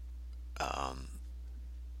about um,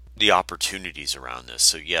 the opportunities around this.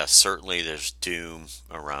 So yes, certainly there's doom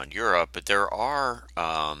around Europe, but there are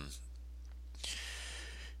I,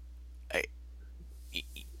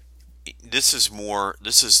 this is more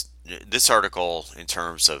this article in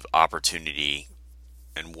terms of opportunity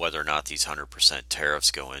and whether or not these 100%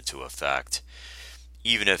 tariffs go into effect,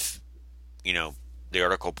 even if the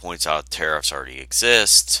article points out tariffs already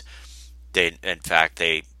exist. In fact,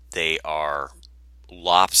 they are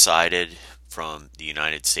lopsided from the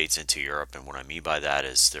United States into Europe, and what I mean by that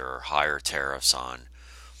is there are higher tariffs on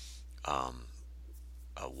um,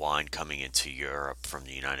 wine coming into Europe from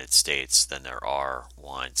the United States than there are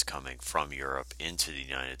wines coming from Europe into the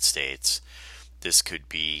United States. This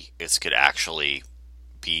could actually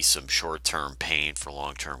be some short-term pain for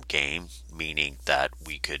long-term gain, meaning that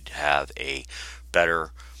we could have a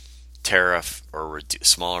better tariff or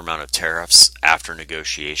smaller amount of tariffs after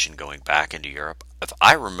negotiation going back into Europe. If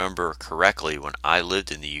I remember correctly, when I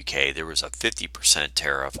lived in the UK, there was a 50%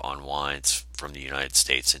 tariff on wines from the United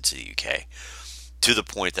States into the UK, to the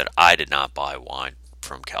point that I did not buy wine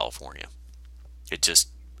from California. It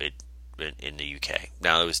in the UK.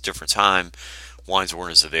 Now it was a different time. Wines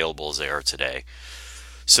weren't as available as they are today.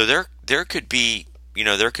 So there could be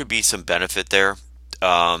some benefit there.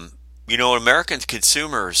 American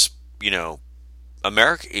consumers,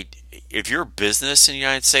 America. If your business in the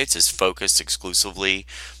United States is focused exclusively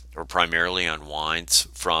or primarily on wines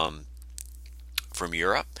from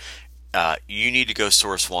Europe, you need to go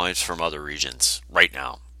source wines from other regions right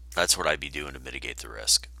now. That's what I'd be doing to mitigate the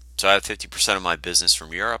risk. So I have 50% of my business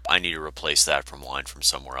from Europe. I need to replace that from wine from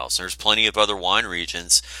somewhere else. There's plenty of other wine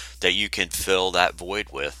regions that you can fill that void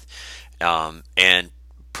with, and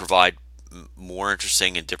provide more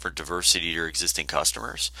interesting and different diversity to your existing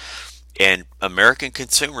customers. And American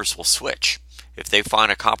consumers will switch. If they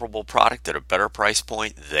find a comparable product at a better price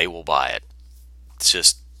point, they will buy it. It's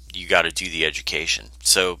just, you got to do the education.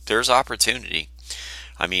 So there's opportunity.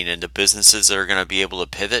 I mean, and the businesses that are going to be able to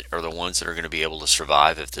pivot are the ones that are going to be able to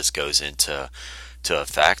survive if this goes into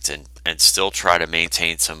effect, and still try to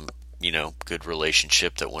maintain some, good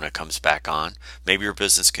relationship that when it comes back on, maybe your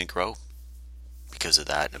business can grow because of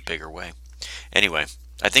that in a bigger way. Anyway,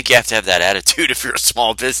 I think you have to have that attitude if you're a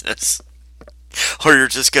small business, or you're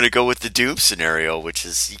just going to go with the doom scenario, which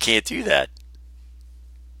is you can't do that.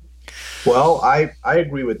 Well, I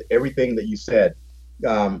agree with everything that you said.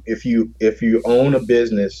 If you own a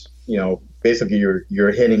business, basically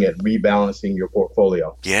you're hitting at rebalancing your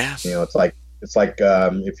portfolio. Yeah. It's like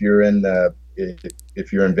if you're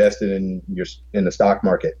if you're invested in the stock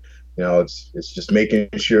market, it's just making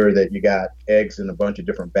sure that you got eggs in a bunch of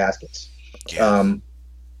different baskets. Yeah.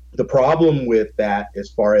 The problem with that, as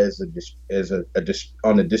far as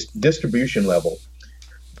on a distribution level,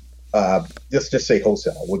 let's just say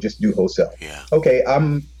wholesale. We'll just do wholesale. Yeah. Okay.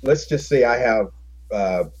 Let's just say I have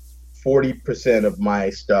 40% of my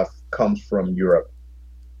stuff comes from Europe.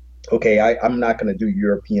 Okay, I'm not going to do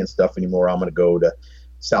European stuff anymore. I'm going to go to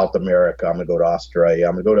South America. I'm going to go to Australia.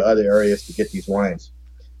 I'm going to go to other areas to get these wines.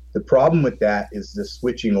 The problem with that is the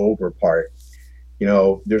switching over part.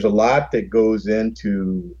 There's a lot that goes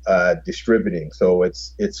into distributing. So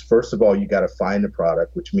it's first of all, you got to find the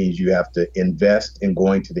product, which means you have to invest in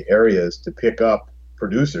going to the areas to pick up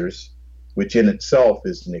producers, which in itself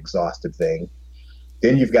is an exhaustive thing.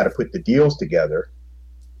 Then you've got to put the deals together.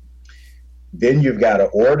 Then you've got to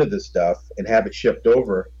order the stuff and have it shipped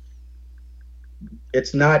over.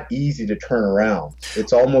 It's not easy to turn around.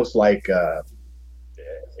 It's almost like a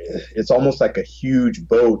huge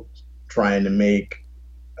boat trying to make,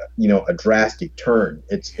 a drastic turn.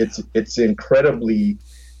 It's incredibly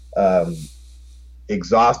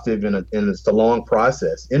exhaustive, and it's a long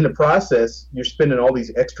process. In the process, you're spending all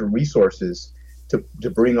these extra resources to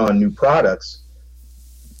bring on new products.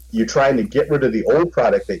 You're trying to get rid of the old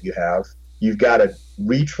product that you have. You've got to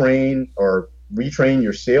retrain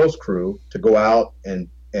your sales crew to go out and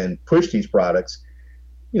push these products.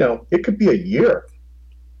 It could be a year.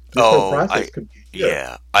 This whole Oh, process could be a year.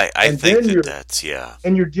 yeah, I And think then that you're that's, yeah,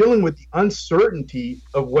 and you're dealing with the uncertainty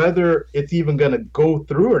of whether it's even going to go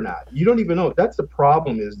through or not. You don't even know. That's the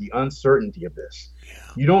problem, is the uncertainty of this.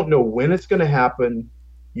 yeah, You don't know when it's going to happen.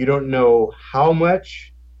 You don't know how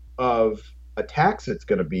much of a tax it's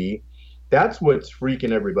going to be. That's what's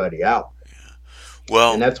freaking everybody out. yeah.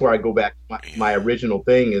 And Well, that's where I go back. My yeah, original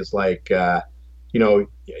thing is like, you know,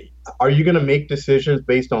 are you going to make decisions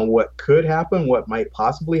based on what could happen, what might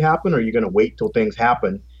possibly happen, or are you going to wait till things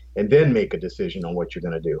happen and then make a decision on what you're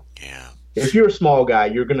going to do? yeah, If you're a small guy,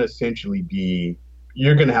 you're going to essentially be,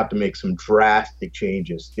 you're going to have to make some drastic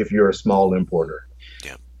changes if you're a small importer.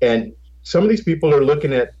 yeah. And some of these people are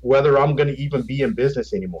looking at whether I'm going to even be in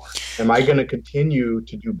business anymore. Am I going to continue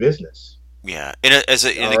to do business, Yeah,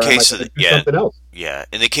 in the or am I case of going the, to do yeah, something else? yeah,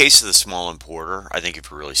 in the case of the small importer, I think if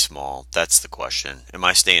you're really small, that's the question. Am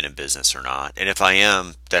I staying in business or not? And if I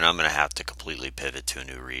am, then I'm going to have to completely pivot to a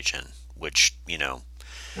new region, which,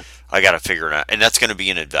 I got to figure it out. And that's going to be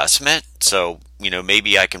an investment. So,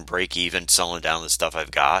 maybe I can break even selling down the stuff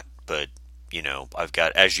I've got, but, I've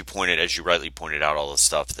got, as you rightly pointed out, all the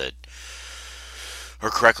stuff that, or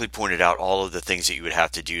correctly pointed out, all of the things that you would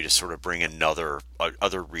have to do to sort of bring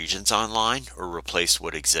other regions online or replace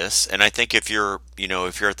what exists. And I think if you're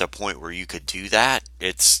at the point where you could do that,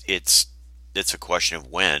 it's a question of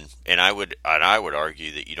when. And I would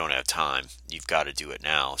argue that you don't have time. You've got to do it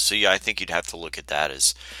now. So yeah, I think you'd have to look at that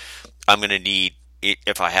as, I'm going to need it.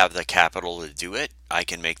 If I have the capital to do it, I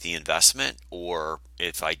can make the investment, or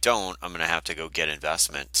if I don't, I'm going to have to go get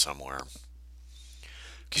investment somewhere.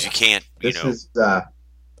 Because you Yeah. can't, This is uh,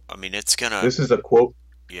 I mean, it's gonna, this is a quote.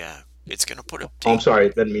 yeah, it's gonna put a Oh, I'm ding. sorry, I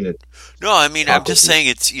didn't mean to No, I mean, I'm talk just over you. saying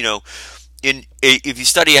it's, if you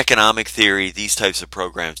study economic theory, these types of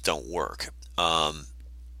programs don't work.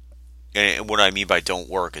 And what I mean by don't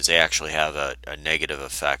work is they actually have a negative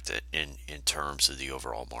effect in terms of the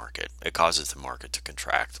overall market. It causes the market to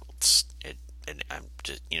contract. And I'm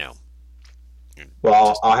just,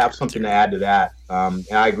 Well, just I'll have pure something to theory. add to that. And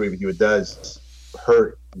I agree with you. It does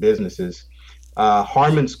hurt businesses.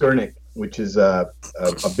 Harman Skurnik, which is a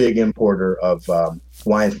big importer of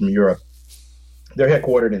wines from Europe, they're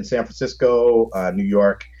headquartered in San Francisco, New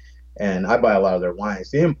York, and I buy a lot of their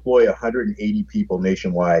wines. They employ 180 people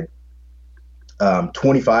nationwide.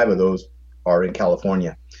 25 of those are in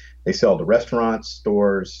California. They sell to restaurants,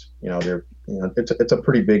 stores. It's a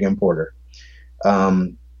pretty big importer.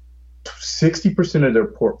 60% of their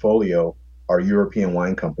portfolio are European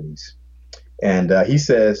wine companies. And he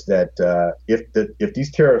says that if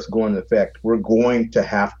these tariffs go into effect, we're going to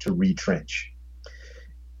have to retrench.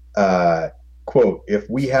 Uh, Quote, if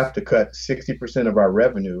we have to cut 60% of our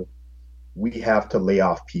revenue, we have to lay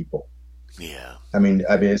off people. Yeah, I mean,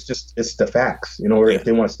 it's the facts. yeah, If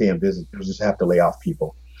they want to stay in business, they'll just have to lay off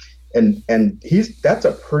people. And that's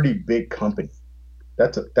a pretty big company.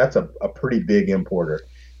 That's a pretty big importer.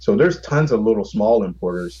 So there's tons of little small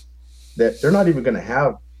importers that they're not even going to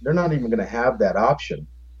have that option.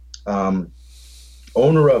 Um,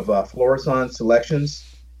 Owner of Florissant Selections,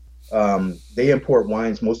 they import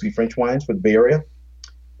wines, mostly French wines, for the Bay Area.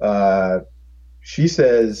 Uh, she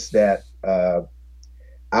says that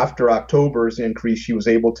after October's increase, she was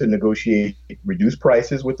able to negotiate reduced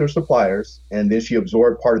prices with her suppliers, and then she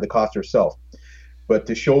absorbed part of the cost herself. But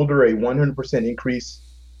to shoulder a 100% increase,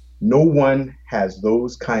 no one has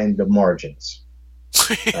those kind of margins.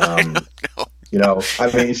 I Um, know.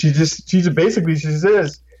 I mean, she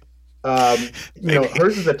says, Maybe,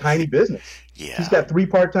 hers is a tiny business. She's yeah, got three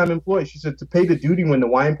part-time employees. She said to pay the duty when the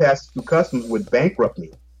wine passes through customs would bankrupt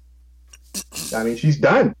me. I mean, she's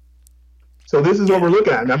done. So this is what yeah, we're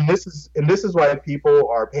looking at. And I mean, this is why people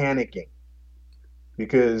are panicking,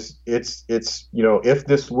 because if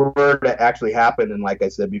this were to actually happen, and like I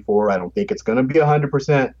said before, I don't think it's going to be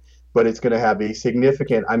 100%, but it's going to have a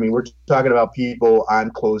significant. I mean, we're talking about people.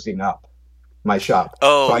 I'm closing up my shop,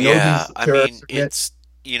 so oh I know yeah. these I mean, tariffs are meant. it's,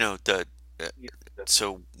 the uh,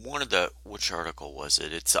 so one of the, which article was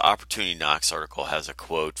it? It's the Opportunity Knocks article, has a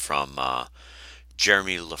quote from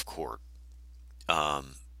Jeremy Lefcourt,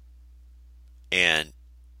 um, and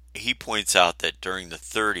he points out that during the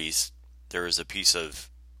 30s there was a piece of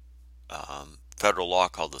federal law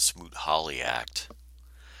called the Smoot-Hawley Act,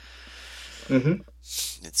 Hmm.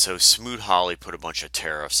 and so Smoot-Hawley put a bunch of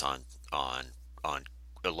tariffs on on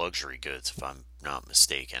luxury goods, if I'm not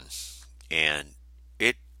mistaken, and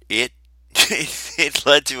it it it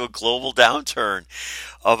led to a global downturn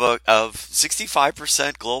of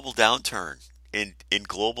 65% global downturn in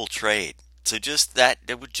global trade. So just that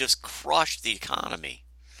would just crush the economy.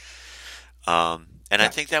 And I Yeah.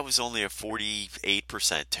 think that was only a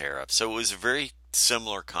 48% tariff. So it was a very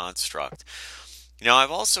similar construct.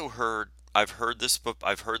 I've also heard this, but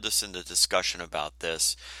I've heard this in the discussion about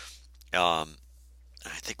this. Um,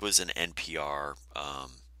 I think it was an NPR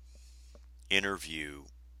interview,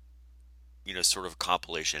 sort of a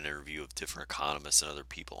compilation interview of different economists and other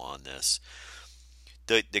people on this.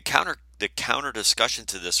 The counter discussion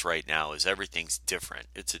to this right now is everything's different.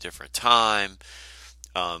 It's a different time.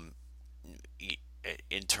 Um,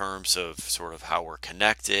 in terms of sort of how we're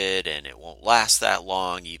connected, and it won't last that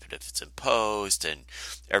long even if it's imposed, and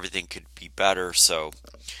everything could be better. So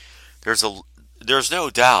there's no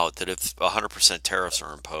doubt that if 100% tariffs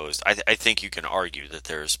are imposed, I think you can argue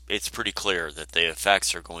that it's pretty clear that the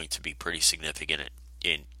effects are going to be pretty significant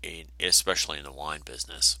in especially in the wine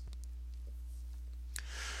business.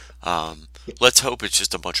 Let's hope it's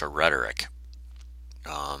just a bunch of rhetoric.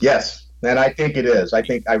 Yes, and I think it is. I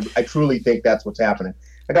truly think that's what's happening.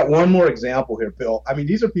 I got one more example here, Bill. I mean,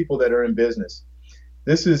 these are people that are in business.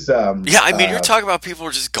 This is you're talking about people who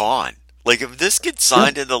are just gone. Like if this gets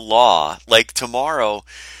signed into law, like tomorrow,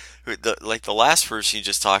 the last person you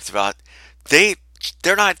just talked about,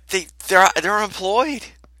 they're unemployed,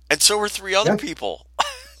 and so are three other people,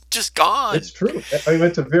 just gone. It's true. I mean,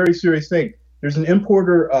 it's a very serious thing. There's an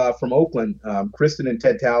importer from Oakland, Kristen and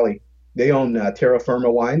Ted Talley. They own Terra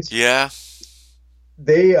Firma wines. Yeah.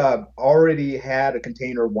 They already had a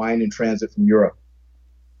container of wine in transit from Europe.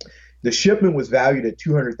 The shipment was valued at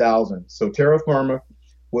 $200,000. So Terra Firma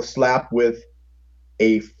was slapped with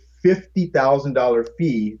a $50,000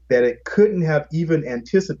 fee that it couldn't have even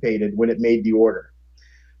anticipated when it made the order.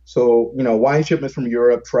 So, wine shipments from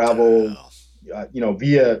Europe travel,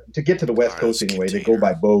 via, to get to the West Coast anyway, they go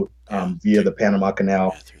by boat via the Panama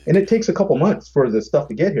Canal. And it takes a couple months for the stuff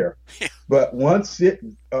to get here. But once it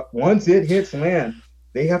hits land,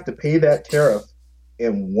 they have to pay that tariff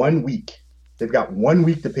in 1 week. They've got 1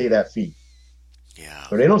 week to pay that fee. Yeah.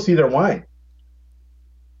 So they don't see their wine.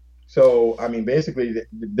 So, I mean, basically,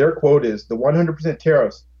 their quote is, the 100%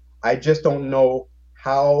 tariffs, I just don't know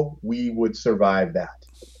how we would survive that.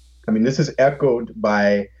 I mean, this is echoed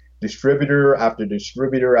by distributor after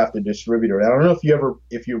distributor after distributor. I don't know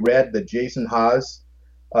if you read the Jason Haas.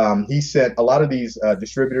 He said a lot of these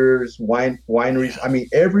distributors, wineries, I mean,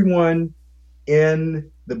 everyone in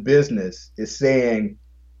the business is saying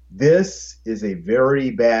this is a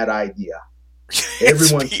very bad idea.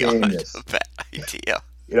 Everyone's saying this. A bad idea.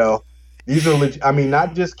 These are I mean,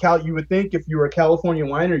 not just you would think if you were a California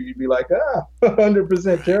winery, you'd be like,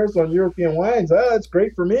 100% tariffs on European wines. That's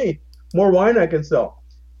great for me. More wine I can sell.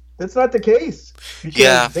 That's not the case,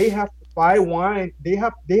 because they have to buy wine. They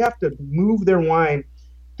have to move their wine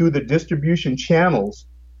through the distribution channels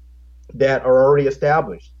that are already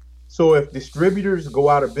established. So if distributors go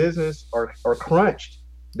out of business or crunched,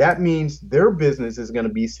 that means their business is going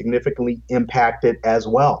to be significantly impacted as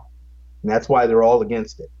well. And that's why they're all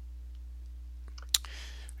against it.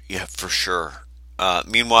 Yeah, for sure.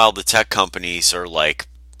 Meanwhile, the tech companies are like,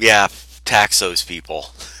 tax those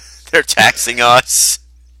people. They're taxing us.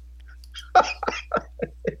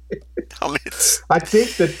 I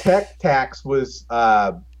think the tech tax was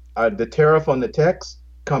the tariff on the tech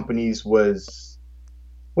companies was,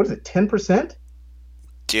 what is it, 10%?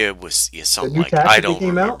 It was something like, I don't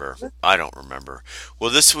remember. I don't remember. Well,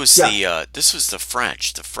 this was the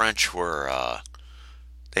French. The French were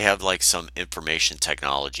they have like some information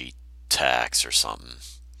technology tax or something.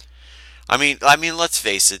 I mean, let's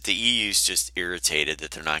face it. The EU's just irritated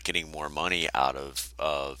that they're not getting more money out of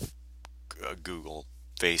Google,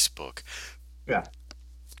 Facebook,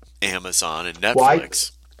 Amazon, and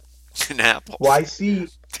Netflix, and Apple. Well, I see.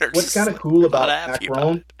 What's kind of cool about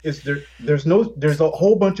Macron is there's a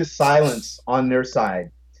whole bunch of silence on their side.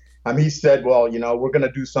 He said, well, we're going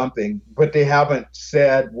to do something, but they haven't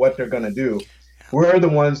said what they're going to do. We're the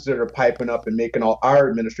ones that are piping up and our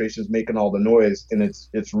administration's making all the noise, and it's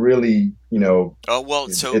really,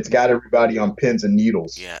 it's got everybody on pins and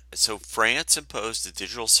needles. Yeah. So France imposed a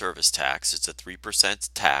digital service tax. It's a 3%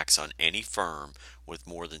 tax on any firm with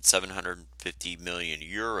more than 750 million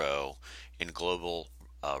euro in global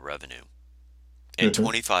revenue, and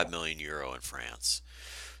 25 million euro in France.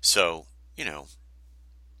 So,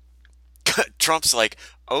 Trump's like,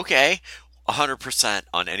 okay, 100%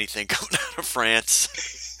 on anything coming out of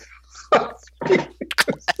France.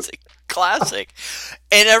 Classic.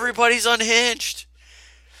 And everybo's unhinged.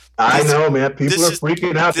 I know, man. People are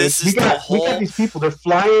freaking out. We got these people. They're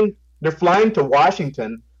flying to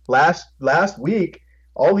Washington last week.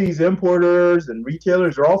 All these importers and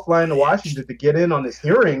retailers are all flying to Washington to get in on this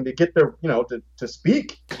hearing, to get their, to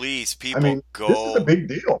speak. Please, people, this is a big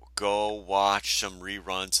deal. Go watch some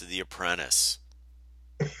reruns of The Apprentice.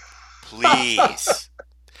 Please.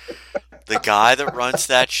 The guy that runs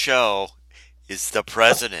that show is the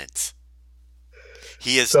president.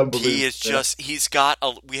 He is just,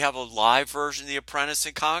 we have a live version of The Apprentice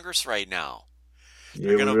in Congress right now.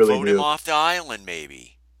 They're going to vote him off the island,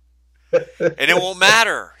 maybe. And it won't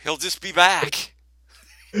matter. He'll just be back.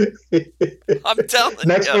 I'm telling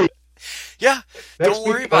you. Week. Yeah, don't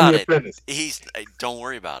worry about it. Don't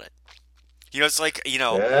worry about it. It's like,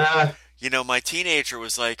 my teenager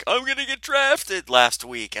was like, I'm going to get drafted last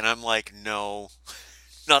week. And I'm like, no,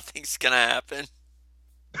 nothing's going to happen.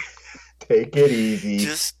 Take it easy.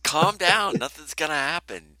 Just calm down. Nothing's going to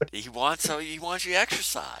happen. He wants you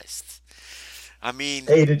exercised. I mean.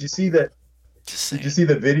 Hey, did you see that? Did you see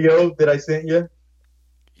the video that I sent you?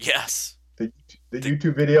 Yes. The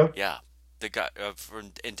YouTube video? Yeah. The guy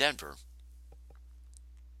in Denver.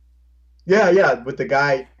 Yeah, with the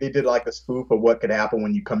guy, they did like a spoof of what could happen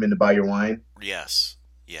when you come in to buy your wine. Yes,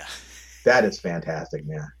 yeah. That is fantastic,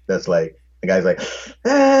 man. That's like, the guy's like,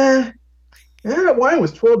 that wine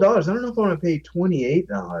was $12. I don't know if I want to pay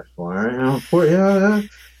 $28 for it.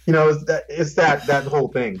 It's that whole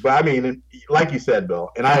thing. But I mean, like you said,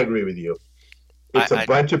 Bill, and I agree with you. It's a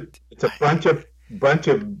bunch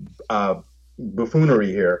of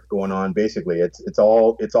buffoonery here going on. Basically, it's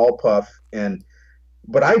all puff.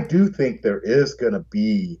 But I do think there is going to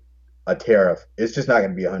be a tariff. It's just not going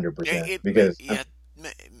to be 100% because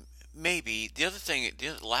maybe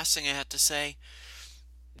the last thing I had to say.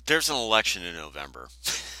 There's an election in November.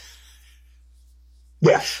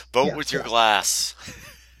 Yes. Vote with your glass,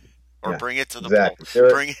 or bring it to the poll.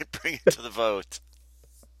 Bring it to the vote.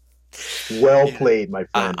 Well played, my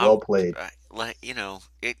friend. Well played.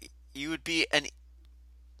 You would be an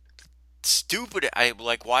stupid.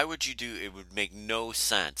 Why would you do? It would make no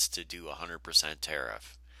sense to do 100%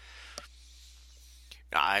 tariff.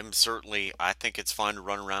 I think it's fun to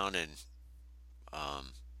run around and,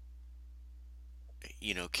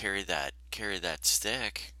 carry that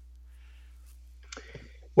stick.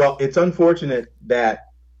 Well, it's unfortunate that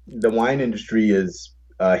the wine industry is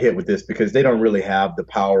hit with this because they don't really have the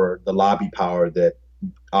power, the lobby power that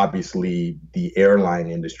obviously the airline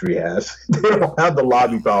industry has. They don't have the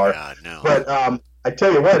lobby power. God, no. But I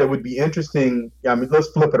tell you what, it would be interesting. I mean, let's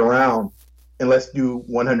flip it around and let's do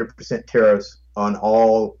 100% tariffs on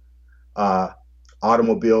all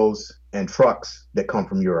automobiles and trucks that come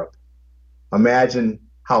from Europe. Imagine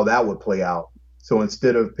how that would play out. So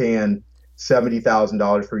instead of paying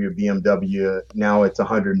 $70,000 for your BMW, now it's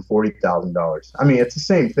 $140,000. I mean, it's the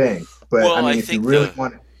same thing. But well, I mean, if you really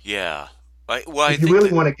want to, if you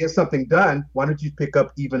really want to get something done, why don't you pick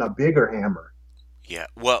up even a bigger hammer? Yeah.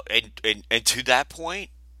 Well, and to that point,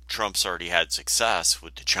 Trump's already had success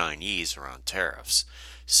with the Chinese around tariffs.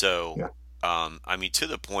 So, I mean, to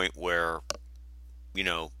the point where,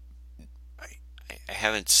 I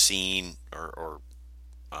haven't seen or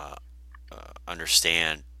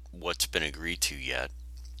understand what's been agreed to yet.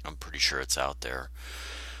 I'm pretty sure it's out there.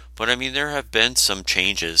 But I mean, there have been some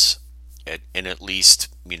changes, and at least,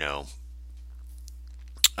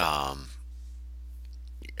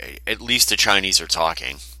 at least the Chinese are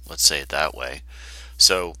talking. Let's say it that way.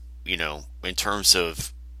 So, in terms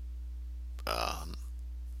of,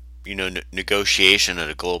 negotiation at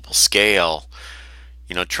a global scale,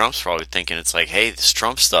 Trump's probably thinking it's like, hey, this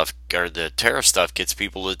Trump stuff or the tariff stuff gets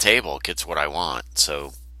people to the table, gets what I want.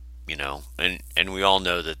 So, and we all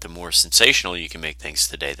know that the more sensational you can make things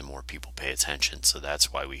today, the more people pay attention. So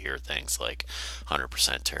that's why we hear things like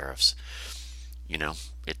 100% tariffs.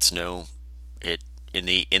 It's in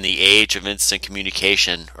the age of instant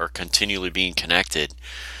communication or continually being connected,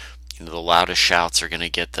 the loudest shouts are going to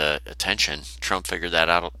get the attention. Trump figured that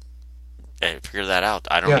out.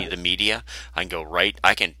 I don't need the media. I can go right.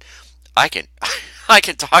 I can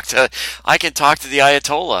talk to the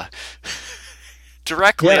Ayatollah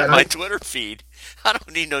directly on my Twitter feed. I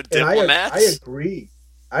don't need no diplomats.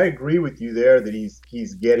 I agree with you there that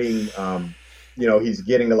he's getting he's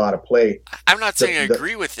getting a lot of play. I'm not saying I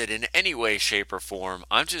agree with it in any way, shape, or form.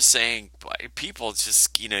 I'm just saying people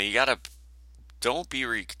just you gotta don't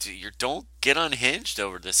get unhinged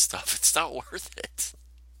over this stuff. It's not worth it.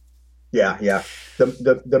 Yeah.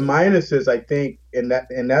 The minus is, I think, and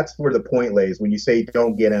that's where the point lays when you say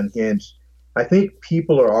don't get unhinged. I think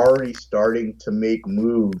people are already starting to make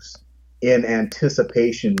moves in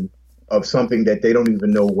anticipation of something that they don't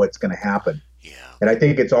even know what's going to happen. Yeah. And I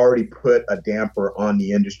think it's already put a damper on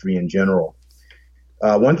the industry in general.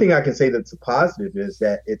 One thing I can say that's a positive is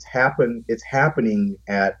that it's happening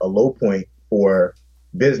at a low point for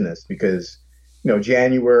business because,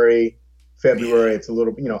 January, February, it's a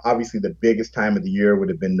little, obviously the biggest time of the year would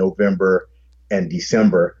have been November and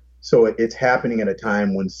December. So it's happening at a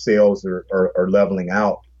time when sales are leveling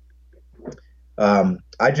out.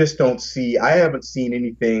 I just don't see, I haven't seen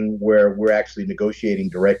anything where we're actually negotiating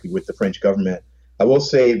directly with the French government. I will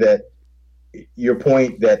say that your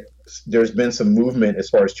point that there's been some movement as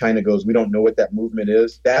far as China goes, we don't know what that movement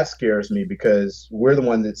is. That scares me because we're the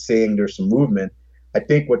one that's saying there's some movement. I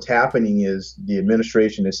think what's happening is the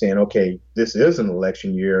administration is saying, okay, this is an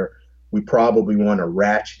election year. We probably want to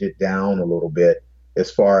ratchet it down a little bit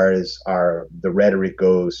as far as the rhetoric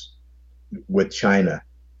goes with China.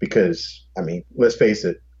 Because I mean, let's face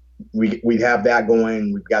it, we have that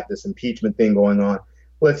going. We've got this impeachment thing going on.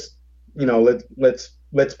 Let's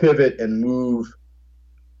let's pivot and move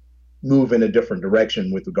in a different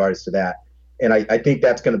direction with regards to that. And I think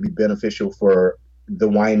that's going to be beneficial for the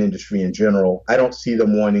wine industry in general. I don't see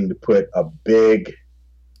them wanting to put a big,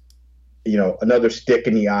 another stick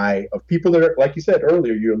in the eye of people that are, like you said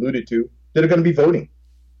earlier, you alluded to, that are going to be voting.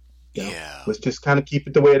 Yeah. Let's just kind of keep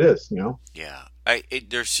it the way it is, Yeah.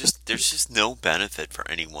 There's just no benefit for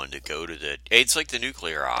anyone to go to it's like the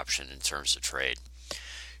nuclear option in terms of trade.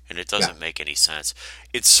 And it doesn't make any sense.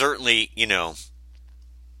 It's certainly, the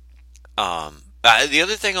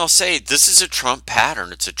other thing I'll say, this is a Trump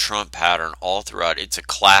pattern. It's a Trump pattern all throughout. It's a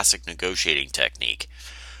classic negotiating technique.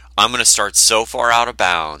 I'm going to start so far out of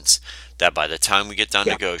bounds that by the time we get done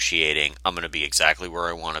negotiating, I'm going to be exactly where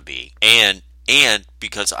I want to be. And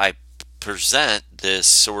because I present this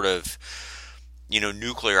sort of,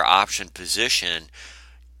 nuclear option position,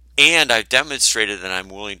 and I've demonstrated that I'm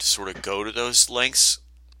willing to sort of go to those lengths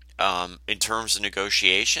in terms of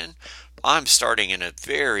negotiation, I'm starting in a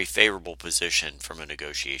very favorable position from a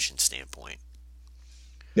negotiation standpoint.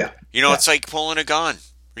 Yeah. It's like pulling a gun.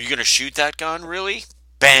 Are you going to shoot that gun, really?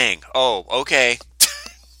 Bang. Oh, okay.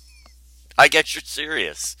 I get you're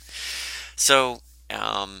serious. So,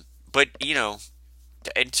 but,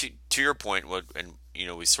 and to your point,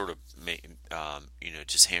 we sort of,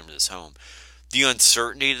 just hammer this home. The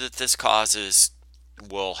uncertainty that this causes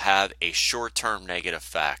will have a short-term negative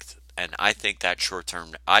effect. And I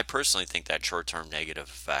personally think that short-term negative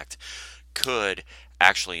effect could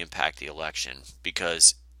actually impact the election,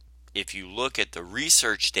 because if you look at the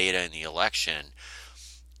research data in the election,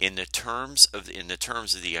 in the terms of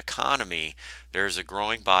the economy, there's a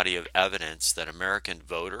growing body of evidence that American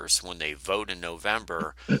voters, when they vote in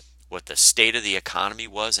November, what the state of the economy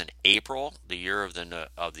was in April, the year of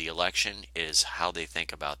the election, is how they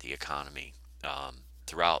think about the economy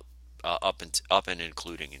throughout. Up and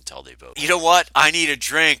including until they vote. You know what? I need a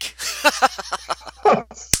drink.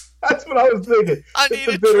 That's what I was thinking. I need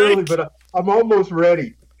it's a bit drink. Early, but I'm almost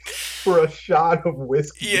ready for a shot of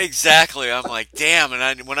whiskey. Yeah, exactly. I'm like, damn.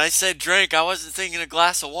 And when I said drink, I wasn't thinking a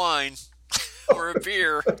glass of wine or a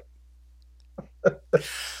beer.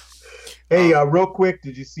 Hey, real quick,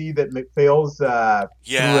 did you see that McPhail's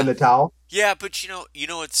threw in the towel? Yeah, but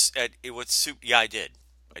what's super. Yeah, I did.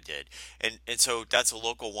 And so that's a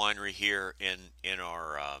local winery here in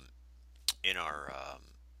our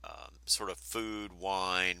sort of food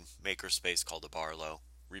wine maker space called the Barlow,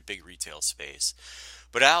 big retail space.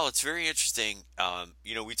 But Al, it's very interesting.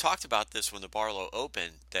 We talked about this when the Barlow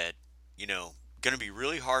opened, that going to be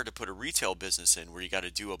really hard to put a retail business in where you got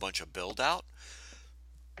to do a bunch of build out.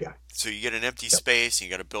 Yeah. So you get an empty space and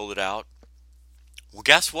you got to build it out. Well,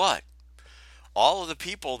 guess what? All of the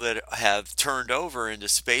people that have turned over into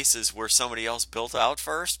spaces where somebody else built out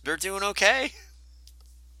first, they're doing okay.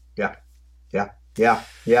 Yeah,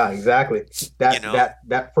 exactly.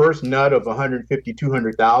 That first nut of 150,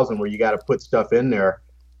 200,000 where you got to put stuff in there,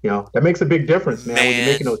 that makes a big difference, man, when you're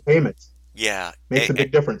making those payments. Yeah. Makes a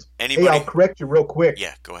big difference. Anybody? Hey, I'll correct you real quick.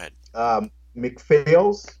 Yeah, go ahead.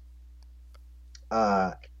 McPhail's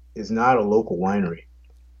is not a local winery.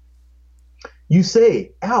 You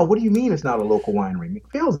say, Al, what do you mean it's not a local winery?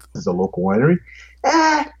 McPhail's is a local winery.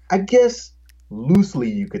 I guess loosely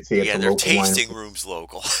you could say it's a local winery. Yeah, their tasting room's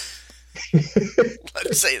local.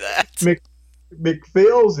 Let's say that.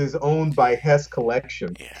 McPhail's is owned by Hess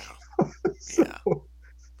Collection. Yeah. So,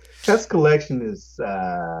 Hess Collection is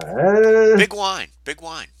big wine.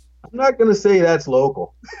 I'm not going to say that's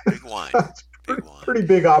local. Big wine. Pretty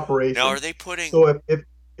big operation. Now, are they putting? So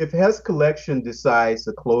if Hess Collection decides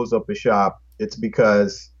to close up a shop, it's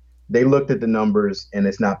because they looked at the numbers and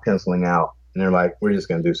it's not penciling out, and they're like, we're just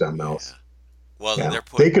going to do something else. Well,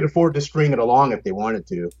 they could afford to string it along if they wanted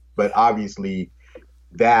to, but obviously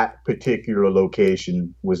that particular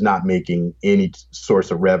location was not making any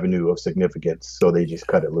source of revenue of significance, so they just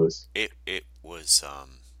cut it loose. It was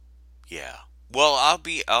yeah. Well, I'll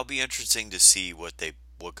be interesting to see what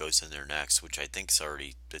goes in there next, which I think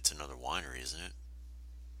it's another winery, isn't it?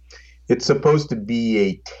 It's supposed to be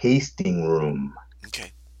a tasting room.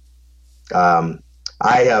 Okay. I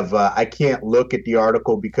can't look at the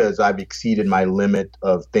article because I've exceeded my limit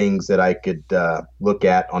of things that I could look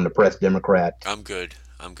at on the Press Democrat. I'm good.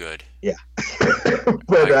 Yeah,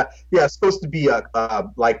 but yeah, it's supposed to be a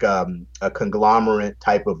conglomerate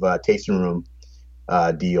type of tasting room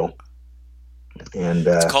deal. And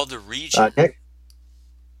it's called the Region.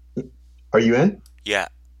 Are you in? Yeah.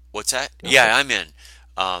 What's that? Okay. Yeah, I'm in.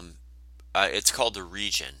 It's called the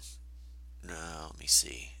Region. No, let me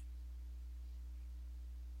see.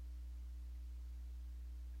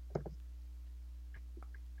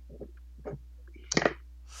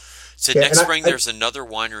 So next spring, there's another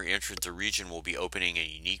winery entrant. The Region will be opening a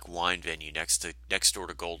unique wine venue next door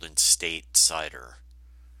to Golden State Cider,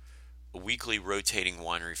 a weekly rotating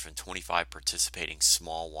winery from 25 participating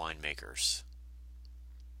small winemakers.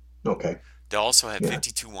 Okay. They also have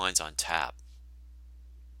 52 wines on tap.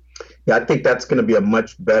 Yeah, I think that's going to be a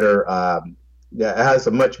much better. It has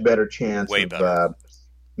a much better chance of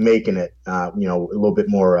making it. A little bit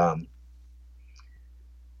more.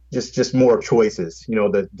 Just more choices.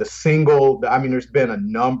 The single. I mean, there's been a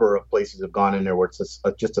number of places have gone in there where it's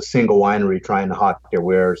just a single winery trying to hawk their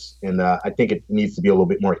wares, and I think it needs to be a little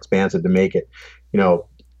bit more expansive to make it.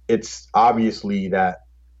 It's obviously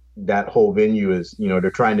that whole venue is,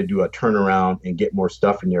 they're trying to do a turnaround and get more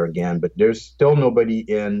stuff in there again, but there's still nobody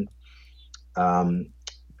in.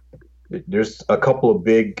 There's a couple of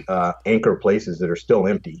big anchor places that are still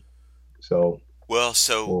empty.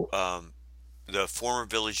 The former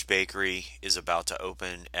Village Bakery is about to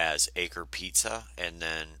open as Acre Pizza, and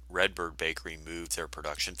then Redbird Bakery moved their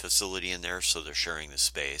production facility in there, so they're sharing the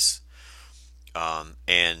space.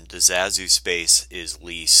 And the Zazu space is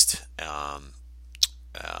leased.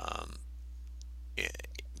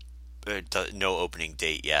 No opening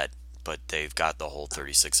date yet, but they've got the whole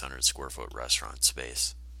 3,600 square foot restaurant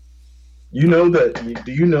space. Do you know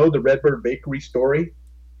the Redbird Bakery story?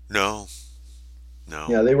 No.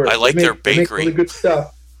 Yeah, I like their bakery. They make really good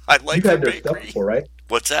stuff. You've had their stuff before, right?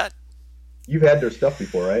 What's that? You've had their stuff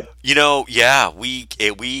before, right? Yeah, we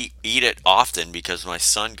eat it often because my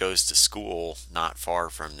son goes to school not far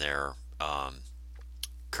from their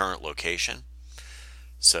current location.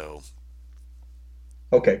 So.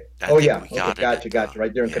 Okay. Gotcha.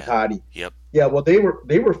 Right there in Cotati. Yep. Yeah. Well, they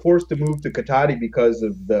were forced to move to Cotati because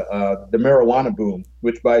of the marijuana boom,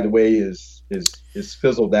 which, by the way, is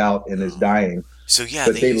fizzled out and is dying. So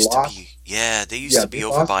they used to be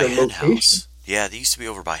over by Hen House. Yeah, they used to be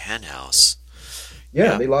over by Hen House.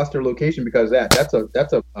 Yeah, they lost their location because that's a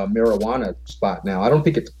marijuana spot now. I don't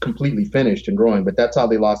think it's completely finished and growing, but that's how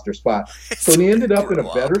they lost their spot. So they ended up in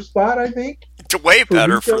a better spot, I think. It's way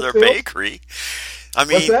better for their bakery. I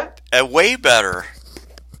mean, what's that? Way better.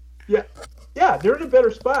 Yeah, they're in a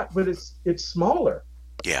better spot, but it's smaller.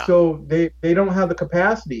 Yeah. So they don't have the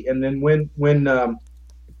capacity. And then when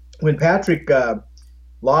Patrick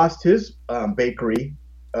lost his bakery,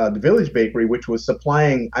 the Village Bakery, which was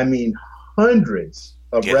supplying, hundreds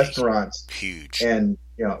of restaurants, huge, and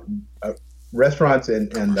restaurants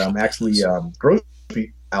and actually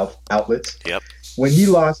grocery outlets. Yep. When he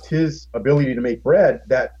lost his ability to make bread,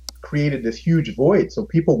 that created this huge void. So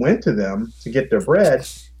people went to them to get their bread,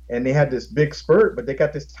 and they had this big spurt, but they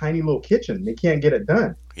got this tiny little kitchen. They can't get it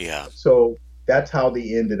done. Yeah. So that's how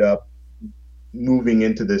they ended up moving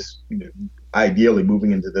into this, ideally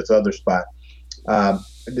moving into this other spot.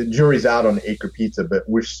 The jury's out on Acre Pizza, but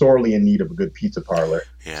we're sorely in need of a good pizza parlor.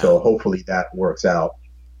 Yeah. So hopefully that works out.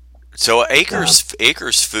 So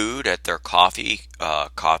Acre's food at their coffee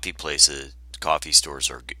places, coffee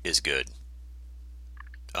stores is good.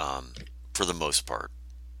 For the most part.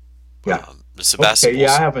 Yeah. The Sebastopol's, okay.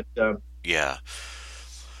 Yeah, I haven't. Yeah.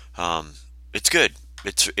 It's good.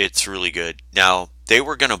 It's really good. Now they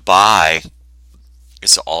were gonna buy.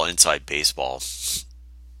 It's all inside baseball.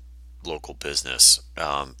 Local business.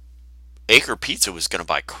 Acre Pizza was gonna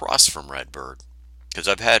buy crust from Redbird because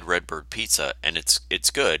I've had Redbird pizza and it's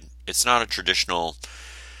good. It's not a traditional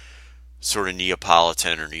sort of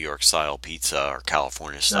Neapolitan or New York style pizza or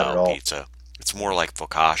California style pizza. It's more like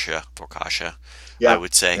focaccia, I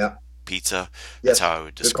would say, pizza. That's how I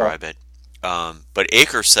would describe it. But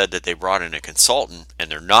Acre said that they brought in a consultant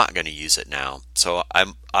and they're not going to use it now. So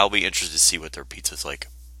I'll be interested to see what their pizza's like.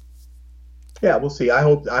 Yeah, we'll see. I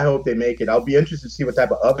hope they make it. I'll be interested to see what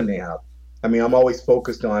type of oven they have. I mean, I'm always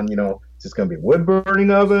focused on, is this going to be a wood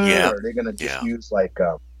burning oven, or are they going to just use like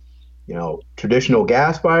traditional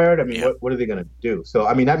gas fired. I mean, Yeah. what are they going to do? So,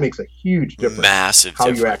 I mean, that makes a huge difference. Massive how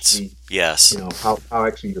difference. you actually, yes. How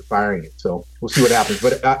actually you're firing it. So we'll see what happens.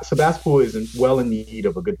 But Sebastopol is well in need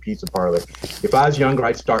of a good pizza parlor. If I was younger,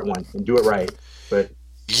 I'd start one and do it right. But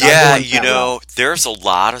yeah, there's a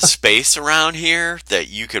lot of space around here that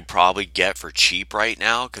you could probably get for cheap right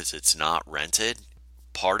now because it's not rented.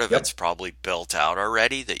 Part of it's probably built out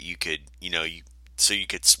already that you could, so you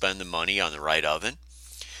could spend the money on the right oven,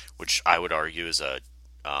 which I would argue is it's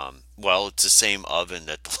the same oven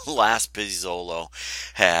that the last Pizzolo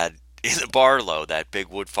had in the Barlow, that big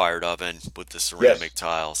wood-fired oven with the ceramic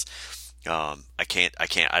tiles. I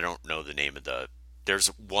don't know the name of there's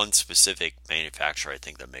one specific manufacturer, I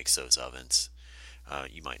think, that makes those ovens.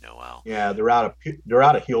 You might know, Al. Yeah, they're out of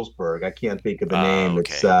Hillsburg. I can't think of the name.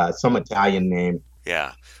 Okay. It's some Italian name.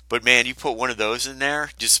 Yeah, but man, you put one of those in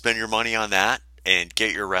there, just spend your money on that and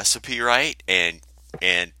get your recipe right, and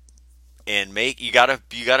make you gotta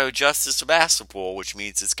adjust the Sebastopol, which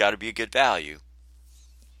means it's got to be a good value.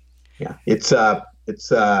 Yeah, it's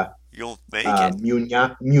you'll make it.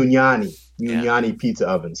 Mugnani pizza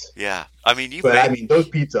ovens. Yeah, I mean those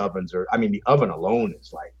pizza ovens are. I mean, the oven alone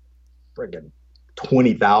is like friggin'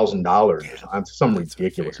 $20,000 or some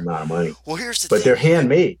ridiculous amount of money. Well, here's the thing. But they're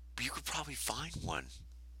handmade. You could probably find one.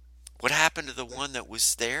 What happened to the one that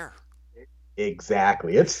was there?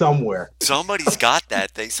 Exactly. It's somewhere. Somebody's got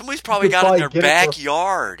that thing. Somebody's probably got it in their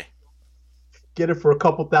backyard. Get it for a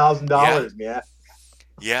couple $1,000s, man.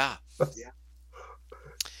 Yeah.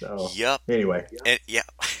 So, yep. Anyway. And,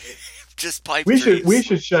 just pipe we dreams.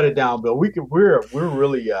 should shut it down, Bill. We're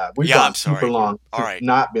really we've gone super long. All right.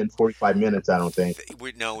 Not been 45 minutes, I don't think.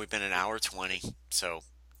 We've been an hour 20. So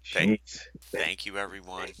thank you,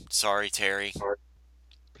 everyone. Sorry, Terry.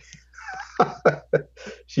 I'm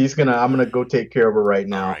gonna go take care of her right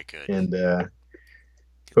now. All right, good. And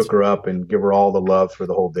hook her up and give her all the love for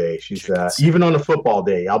the whole day. She's even on a football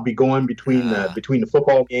day. I'll be going between the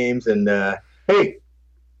football games and hey,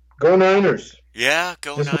 go Niners. Yeah,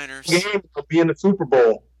 go Niners. Game will be in the Super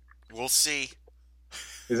Bowl. We'll see.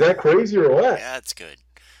 Is that crazy or what? Yeah, it's good.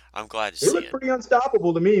 I'm glad to see it. They look pretty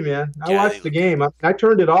unstoppable to me, man. I watched the game. I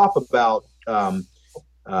turned it off about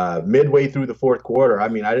midway through the fourth quarter. I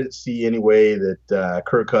mean, I didn't see any way that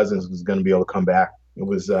Kirk Cousins was going to be able to come back. It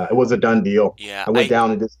was a done deal. Yeah, I went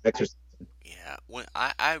down and did some exercise. Yeah,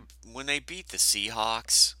 when they beat the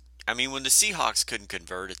Seahawks, I mean, when the Seahawks couldn't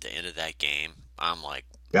convert at the end of that game, I'm like,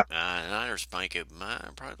 Niners might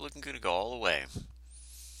probably looking good to go all the way.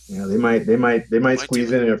 Yeah, they might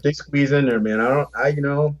squeeze in. And if they squeeze in there, man, I'm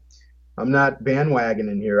not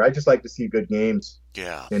bandwagoning here. I just like to see good games.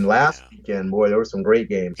 Yeah. And last weekend, boy, there were some great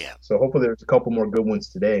games. Yeah. So hopefully there's a couple more good ones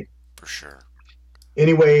today. For sure.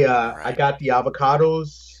 Anyway, right. I got the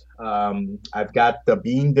avocados. I've got the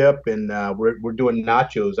bean dip, and we're doing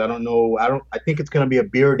nachos. I don't know. I think it's going to be a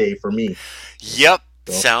beer day for me. Yep.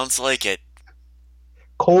 So, sounds like it.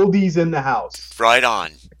 Coldies in the house. Right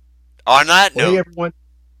on. On that note. Hey, everyone.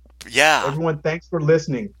 Yeah. Everyone, thanks for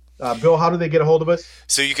listening. Bill, how do they get a hold of us?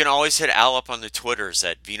 So you can always hit Al up on the Twitters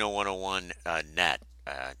at Vino101net.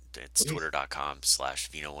 It's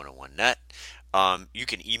twitter.com/Vino101net. You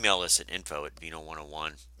can email us at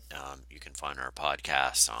info@Vino101. You can find our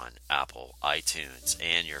podcast on Apple, iTunes,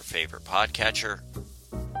 and your favorite podcatcher.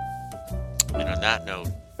 And on that note,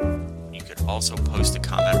 you could also post a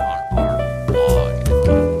comment on our blog at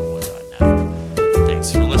Vino101.net.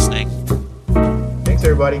 Thanks for listening. Thanks,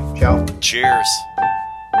 everybody. Ciao. Cheers.